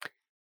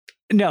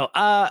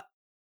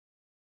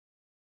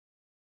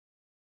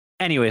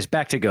 Anyways,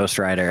 back to Ghost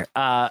Rider.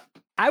 I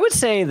would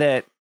say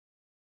that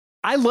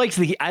I liked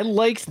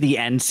the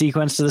end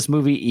sequence to this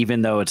movie,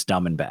 even though it's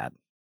dumb and bad.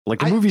 Like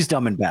the movie's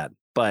dumb and bad,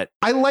 but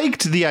I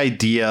liked the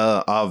idea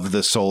of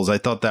the souls. I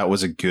thought that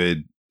was a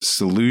good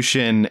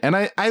solution, and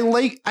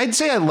I'd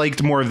say I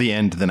liked more of the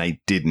end than I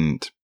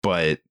didn't,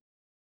 but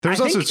there's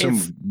also some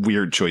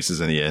weird choices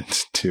in the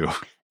end too.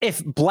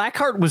 If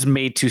Blackheart was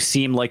made to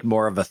seem like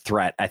more of a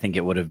threat, I think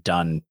it would have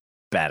done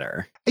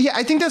better. Yeah,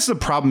 I think that's the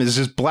problem, is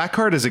just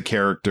Blackheart as a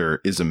character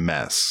is a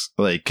mess.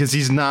 Like, because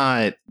he's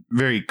not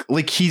very,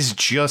 like, he's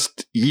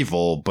just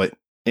evil, but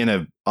in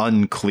a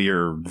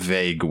unclear,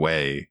 vague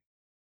way.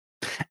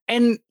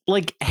 And,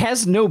 like,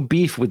 has no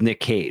beef with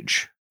Nick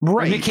Cage.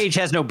 Right. Or Nick Cage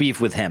has no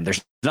beef with him.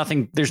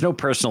 There's no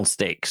personal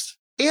stakes.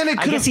 And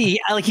I guess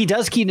he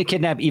does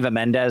kidnap Eva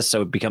Mendes,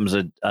 so it becomes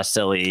a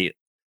silly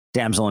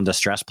damsel in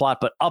distress plot,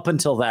 but up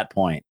until that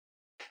point.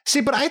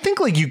 See, but I think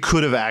like you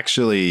could have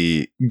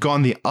actually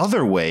gone the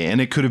other way, and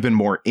it could have been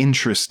more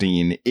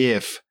interesting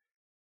if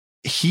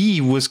he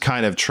was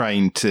kind of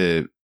trying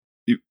to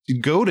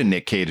go to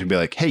Nick Cage and be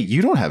like, hey,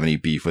 you don't have any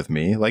beef with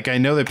me. Like, I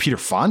know that Peter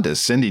Fonda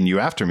is sending you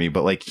after me,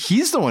 but like,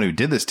 he's the one who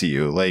did this to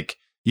you. Like,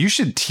 you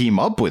should team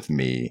up with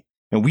me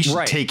and we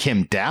should take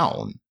him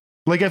down.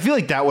 Like, I feel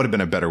like that would have been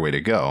a better way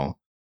to go.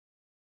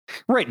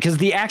 Right, because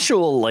the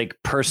actual like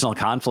personal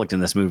conflict in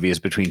this movie is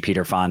between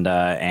Peter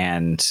Fonda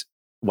and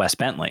Wes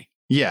Bentley.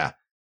 Yeah.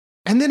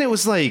 And then it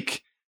was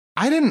like,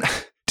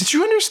 did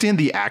you understand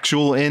the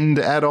actual end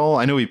at all?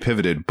 I know he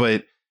pivoted,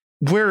 but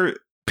where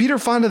Peter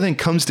Fonda then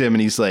comes to him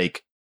and he's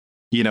like,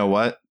 you know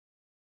what?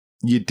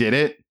 You did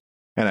it.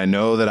 And I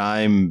know that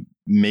I'm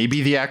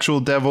maybe the actual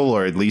devil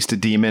or at least a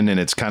demon. And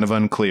it's kind of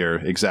unclear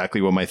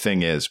exactly what my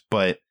thing is,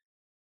 but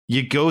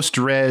you ghost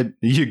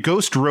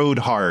rode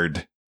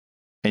hard.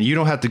 And you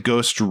don't have to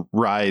ghost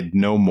ride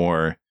no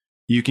more.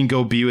 You can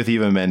go be with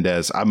Eva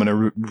Mendes. I'm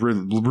going to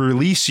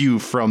release you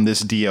from this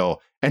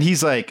deal. And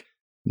he's like,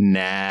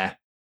 nah,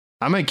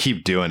 I'm going to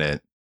keep doing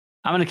it.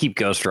 I'm going to keep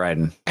ghost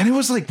riding. And it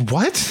was like,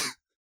 what?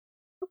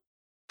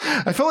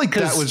 I felt like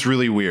that was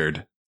really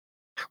weird.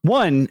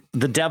 One,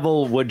 the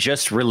devil would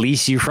just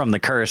release you from the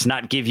curse,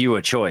 not give you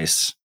a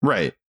choice.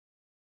 Right.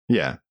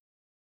 Yeah.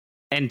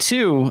 And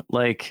two,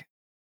 like,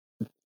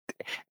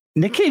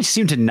 Nick Cage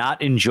seemed to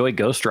not enjoy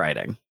ghost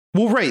riding.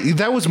 Well, right.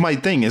 That was my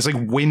thing. Is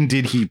like, when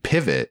did he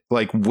pivot?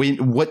 Like,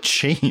 what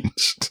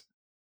changed?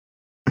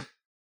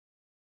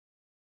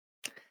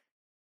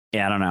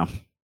 Yeah, I don't know.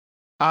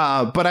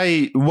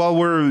 But while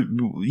we're,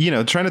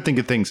 trying to think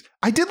of things,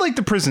 I did like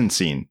the prison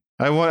scene.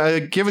 I want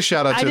to give a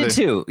shout out to I did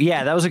too.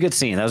 Yeah, that was a good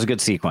scene. That was a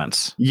good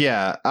sequence.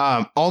 Yeah.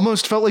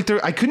 Almost felt like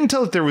I couldn't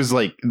tell if there was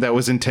like, that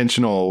was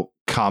intentional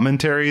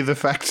commentary. The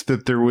fact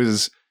that there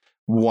was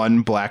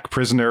one black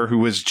prisoner who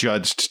was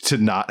judged to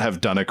not have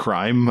done a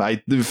crime.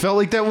 I felt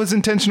like that was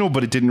intentional,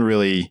 but it didn't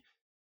really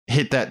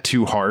hit that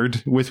too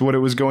hard with what it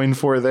was going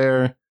for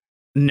there.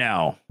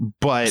 No,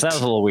 but so that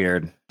was a little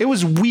weird. It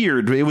was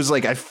weird. It was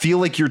like, I feel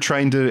like you're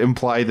trying to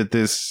imply that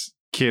this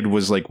kid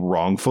was like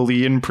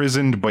wrongfully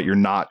imprisoned, but you're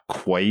not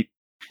quite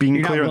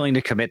being clear. You're not willing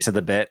to commit to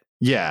the bit.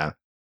 Yeah.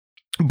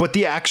 But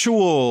the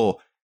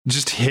actual,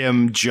 just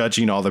him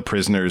judging all the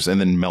prisoners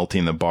and then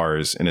melting the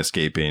bars and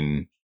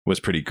escaping was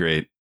pretty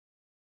great.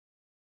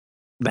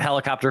 The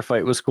helicopter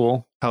fight was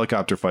cool. The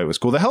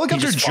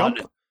helicopter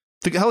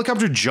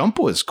jump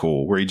was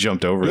cool, where he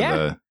jumped over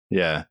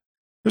There's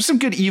some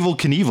good evil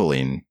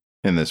Knieveling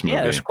in this movie.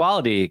 Yeah, there's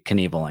quality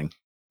Knieveling.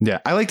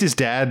 Yeah, I liked his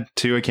dad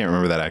too. I can't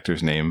remember that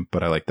actor's name,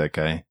 but I like that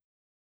guy.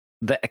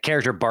 The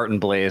character Barton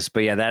Blaze,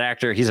 but yeah, that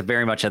actor, he's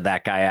very much a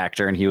that guy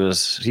actor, and he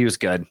was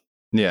good.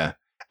 Yeah.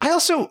 I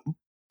also,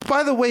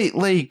 by the way,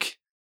 like,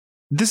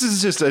 this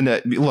is just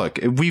look,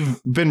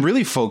 we've been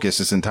really focused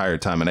this entire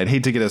time, and I'd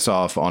hate to get us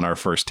off on our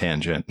first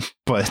tangent,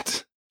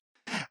 but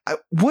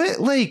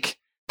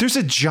there's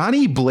a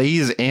Johnny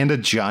Blaze and a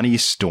Johnny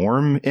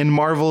Storm in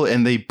Marvel,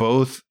 and they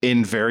both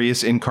in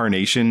various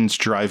incarnations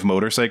drive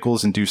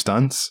motorcycles and do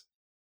stunts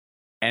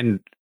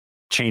and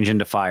change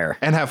into fire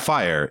and have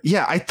fire.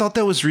 Yeah. I thought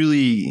that was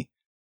really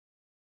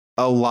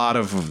a lot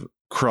of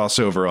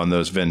crossover on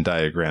those Venn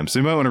diagrams.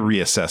 They might want to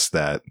reassess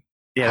that.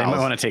 Yeah. They might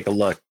want to take a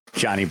look.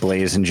 Johnny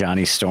Blaze and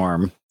Johnny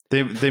Storm.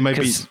 They might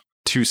be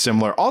too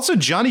similar. Also,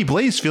 Johnny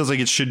Blaze feels like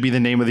it should be the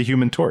name of the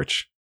Human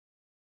Torch.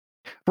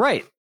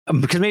 Right.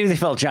 Because maybe they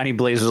felt Johnny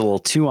Blaze was a little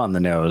too on the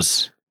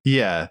nose.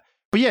 Yeah.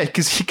 But yeah,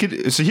 because he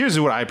could. So here's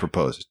what I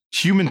proposed.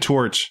 Human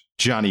Torch,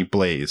 Johnny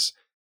Blaze.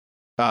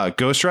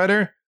 Ghost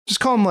Rider, just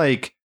call him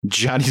like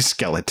Johnny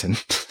Skeleton.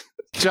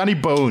 Johnny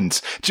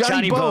Bones.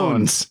 Johnny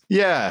Bones.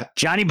 Yeah.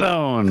 Johnny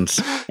Bones.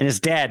 And his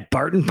dad,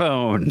 Barton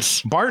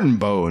Bones. Barton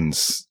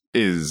Bones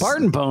is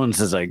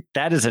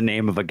that is a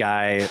name of a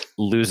guy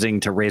losing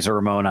to Razor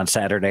Ramon on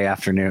Saturday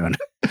afternoon.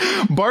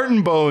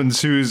 Barton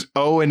Bones, who's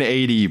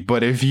 0-80,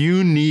 but if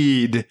you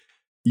need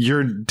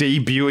your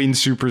debuting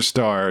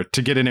superstar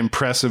to get an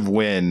impressive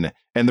win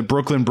and the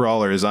Brooklyn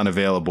Brawler is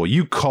unavailable,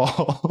 you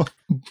call.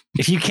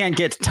 If you can't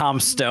get Tom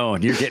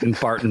Stone, you're getting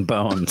Barton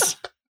Bones.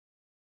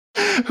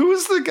 Who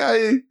was the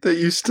guy that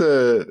used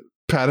to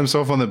pat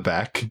himself on the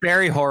back?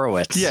 Barry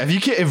Horowitz. Yeah,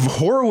 if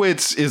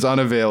Horowitz is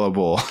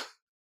unavailable.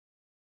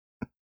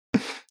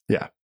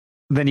 Yeah.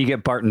 Then you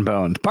get Barton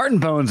Bones. Barton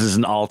Bones is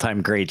an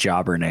all-time great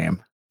jobber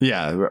name.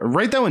 Yeah,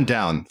 write that one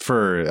down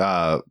for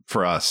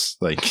us.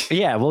 Like,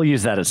 yeah, we'll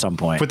use that at some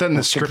point. Put that in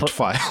the script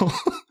file.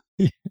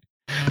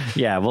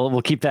 Yeah,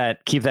 we'll keep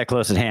that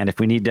close at hand. If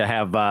we need to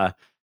have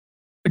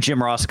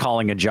Jim Ross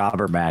calling a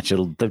jobber match,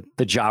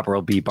 the jobber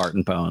will be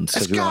Barton Bones.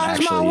 This guy's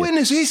my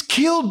witness. He's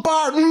killed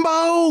Barton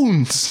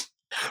Bones.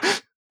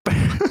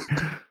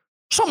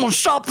 Someone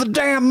stop the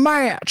damn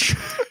match.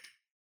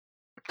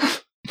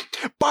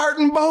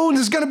 Barton Bones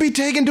is going to be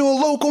taken to a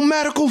local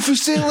medical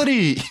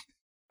facility.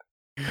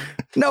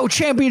 No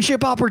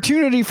championship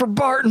opportunity for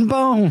Barton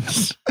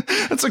Bones.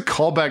 That's a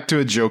callback to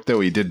a joke that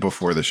we did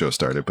before the show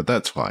started, but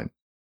that's fine.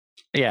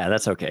 Yeah,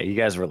 that's okay. You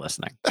guys were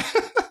listening.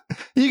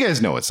 You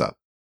guys know what's up.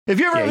 If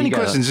you ever have any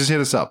questions, just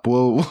hit us up.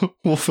 We'll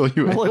fill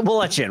you in. We'll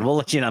let you in. We'll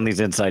let you in on these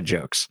inside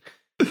jokes.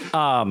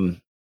 Now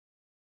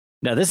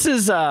this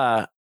is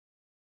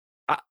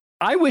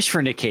I wish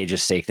for Nick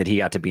Cage's sake that he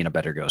got to be in a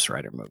better Ghost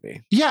Rider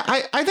movie. Yeah,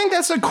 I think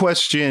that's a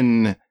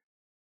question.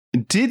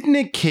 Did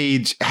Nick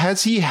Cage,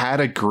 has he had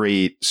a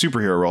great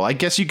superhero role? I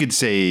guess you could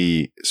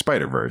say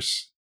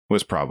Spider-Verse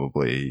was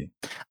probably.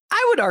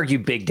 I would argue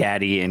Big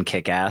Daddy and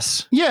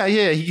Kick-Ass. Yeah,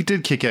 he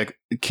did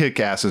kick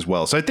ass as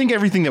well. So I think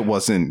everything that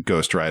wasn't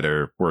Ghost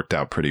Rider worked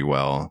out pretty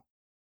well.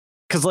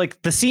 Because like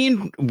the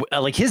scene,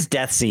 like his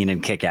death scene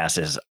in Kick-Ass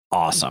is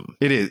awesome.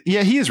 It is.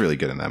 Yeah, he is really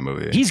good in that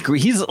movie. He's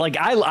like,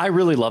 I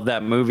really love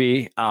that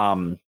movie.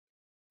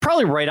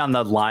 Probably right on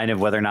the line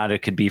of whether or not it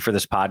could be for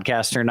this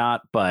podcast or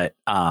not, but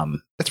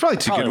it's probably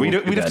too good.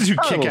 We'd have to do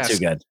Kick-Ass.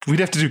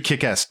 We'd have to do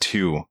Kick-Ass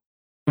 2,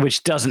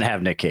 which doesn't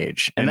have Nick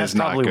Cage, and that's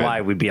probably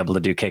why we'd be able to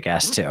do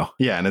Kick-Ass 2.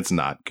 Yeah, and it's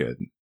not good.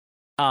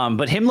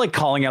 But him like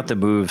calling out the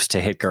moves to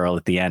Hit Girl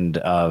at the end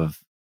of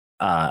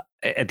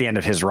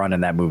his run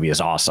in that movie is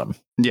awesome.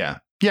 Yeah.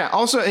 Yeah.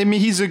 Also, I mean,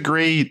 he's a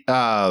great,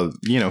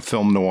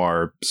 film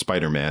noir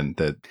Spider-Man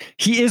that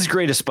he is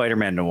great as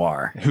Spider-Man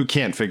noir. Who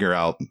can't figure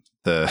out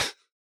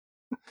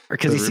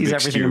because he sees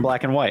everything in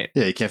black and white.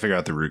 Yeah, he can't figure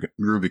out the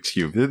Rubik's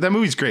Cube. That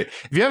movie's great.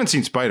 If you haven't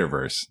seen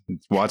Spider-Verse,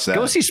 watch that.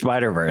 Go see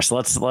Spider-Verse.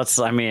 Let's.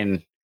 I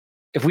mean,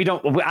 if we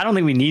don't, I don't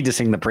think we need to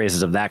sing the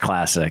praises of that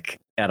classic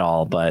at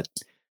all. But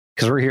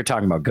because we're here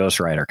talking about Ghost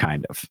Rider,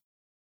 kind of.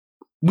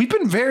 We've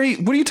been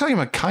what are you talking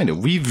about? Kind of.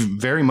 We've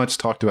very much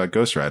talked about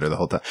Ghost Rider the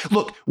whole time.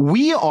 Look,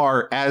 we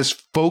are as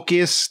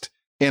focused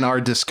in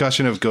our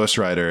discussion of Ghost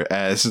Rider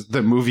as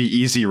the movie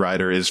Easy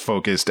Rider is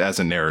focused as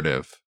a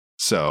narrative.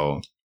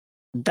 So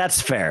that's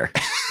fair.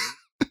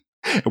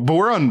 But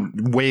we're on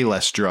way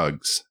less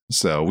drugs,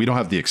 so we don't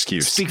have the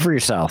excuse. Speak for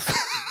yourself.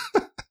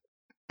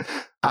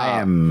 I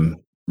am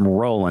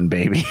rolling,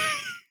 baby.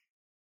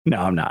 No,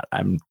 I'm not.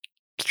 I'm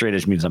straight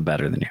edge means I'm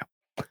better than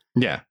you.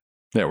 Yeah.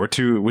 Yeah, we're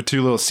two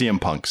little CM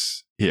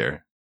Punks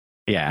here.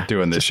 Yeah.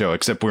 Doing this show,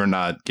 except we're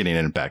not getting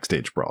in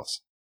backstage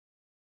brawls.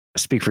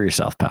 Speak for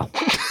yourself, pal.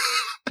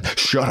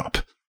 Shut up.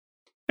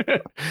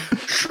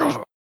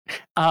 Shut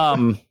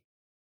up.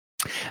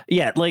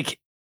 Yeah, like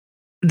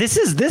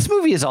this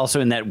movie is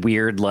also in that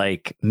weird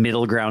like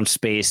middle ground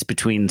space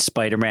between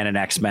Spider-Man and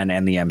X-Men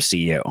and the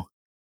MCU.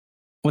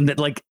 When that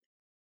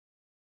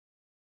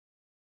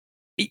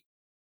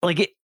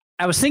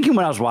I was thinking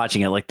when I was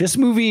watching it, like this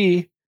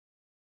movie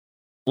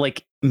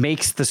like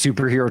makes the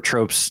superhero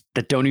tropes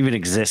that don't even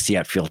exist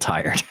yet feel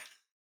tired.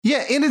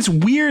 Yeah, and it's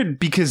weird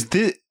because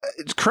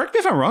correct me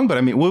if I'm wrong, but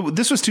I mean,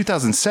 this was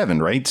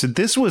 2007, right? So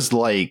this was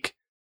like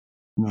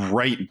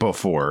right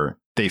before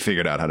they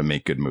figured out how to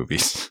make good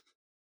movies.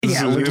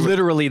 Yeah,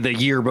 literally the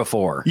year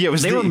before. Yeah,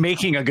 they were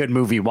making a good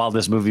movie while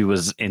this movie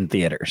was in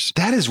theaters.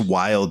 That is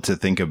wild to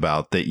think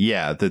about.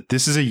 That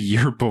this is a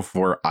year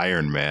before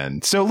Iron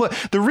Man. So look,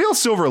 the real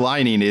silver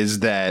lining is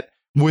that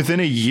within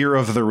a year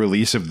of the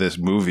release of this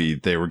movie,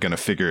 they were going to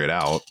figure it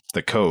out,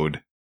 the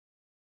code.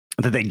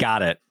 That they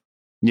got it.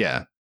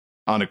 Yeah,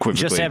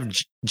 unequivocally. Just have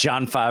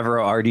Jon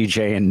Favreau,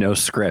 RDJ, and no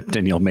script,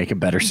 and you'll make a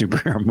better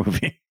superhero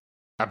movie.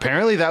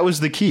 Apparently that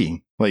was the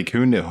key. Like,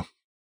 who knew?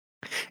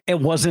 It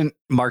wasn't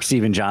Mark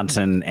Steven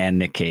Johnson and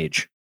Nick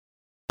Cage.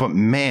 But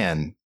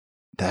man,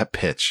 that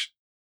pitch.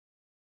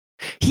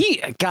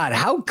 God,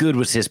 how good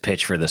was his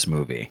pitch for this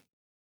movie?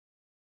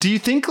 Do you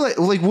think what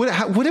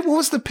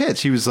was the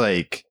pitch? He was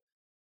like,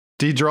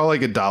 did he draw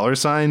like a dollar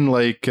sign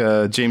like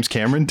James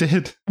Cameron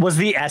did? Was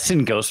the S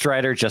in Ghost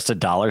Rider just a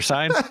dollar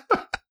sign?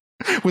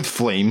 With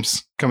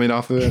flames coming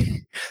off of it.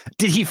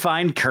 Did he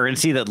find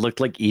currency that looked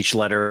like each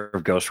letter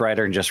of Ghost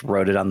Rider and just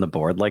wrote it on the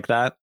board like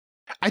that?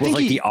 I think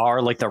like the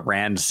R, like the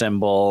Rand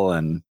symbol.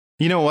 And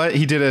you know what?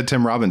 He did a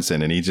Tim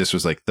Robinson and he just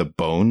was like, the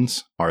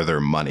bones are their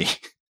money.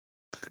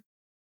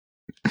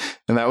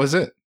 And that was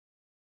it.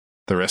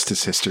 The rest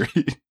is history.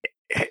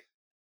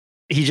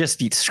 He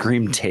just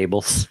screamed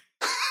tables.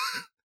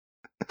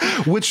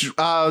 Which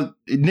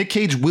Nick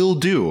Cage will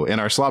do in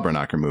our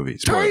Slobberknocker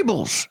movies.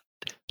 Tables!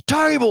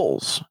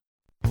 Tables!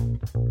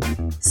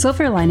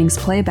 Silver Linings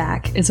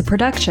Playback is a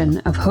production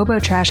of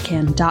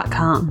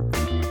HoboTrashCan.com.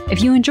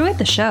 If you enjoyed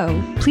the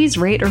show, please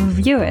rate or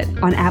review it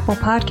on Apple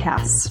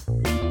Podcasts.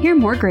 Hear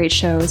more great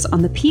shows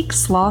on the Peak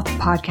Sloth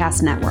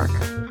Podcast Network,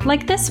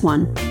 like this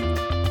one.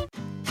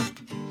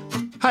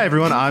 Hi,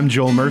 everyone. I'm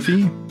Joel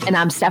Murphy. And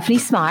I'm Stephanie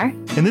Smar.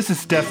 And this is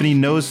Stephanie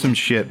Knows Some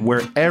Shit,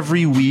 where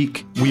every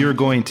week we are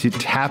going to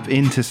tap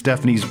into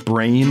Stephanie's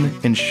brain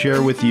and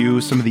share with you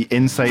some of the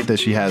insight that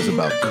she has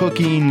about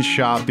cooking,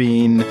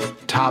 shopping,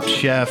 Top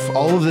Chef,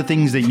 all of the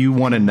things that you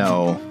want to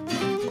know.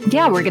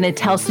 Yeah, we're going to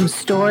tell some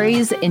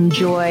stories,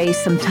 enjoy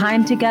some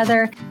time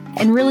together,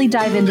 and really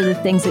dive into the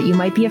things that you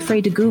might be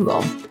afraid to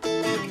Google.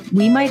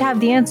 We might have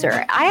the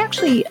answer.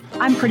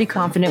 I'm pretty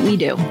confident we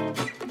do.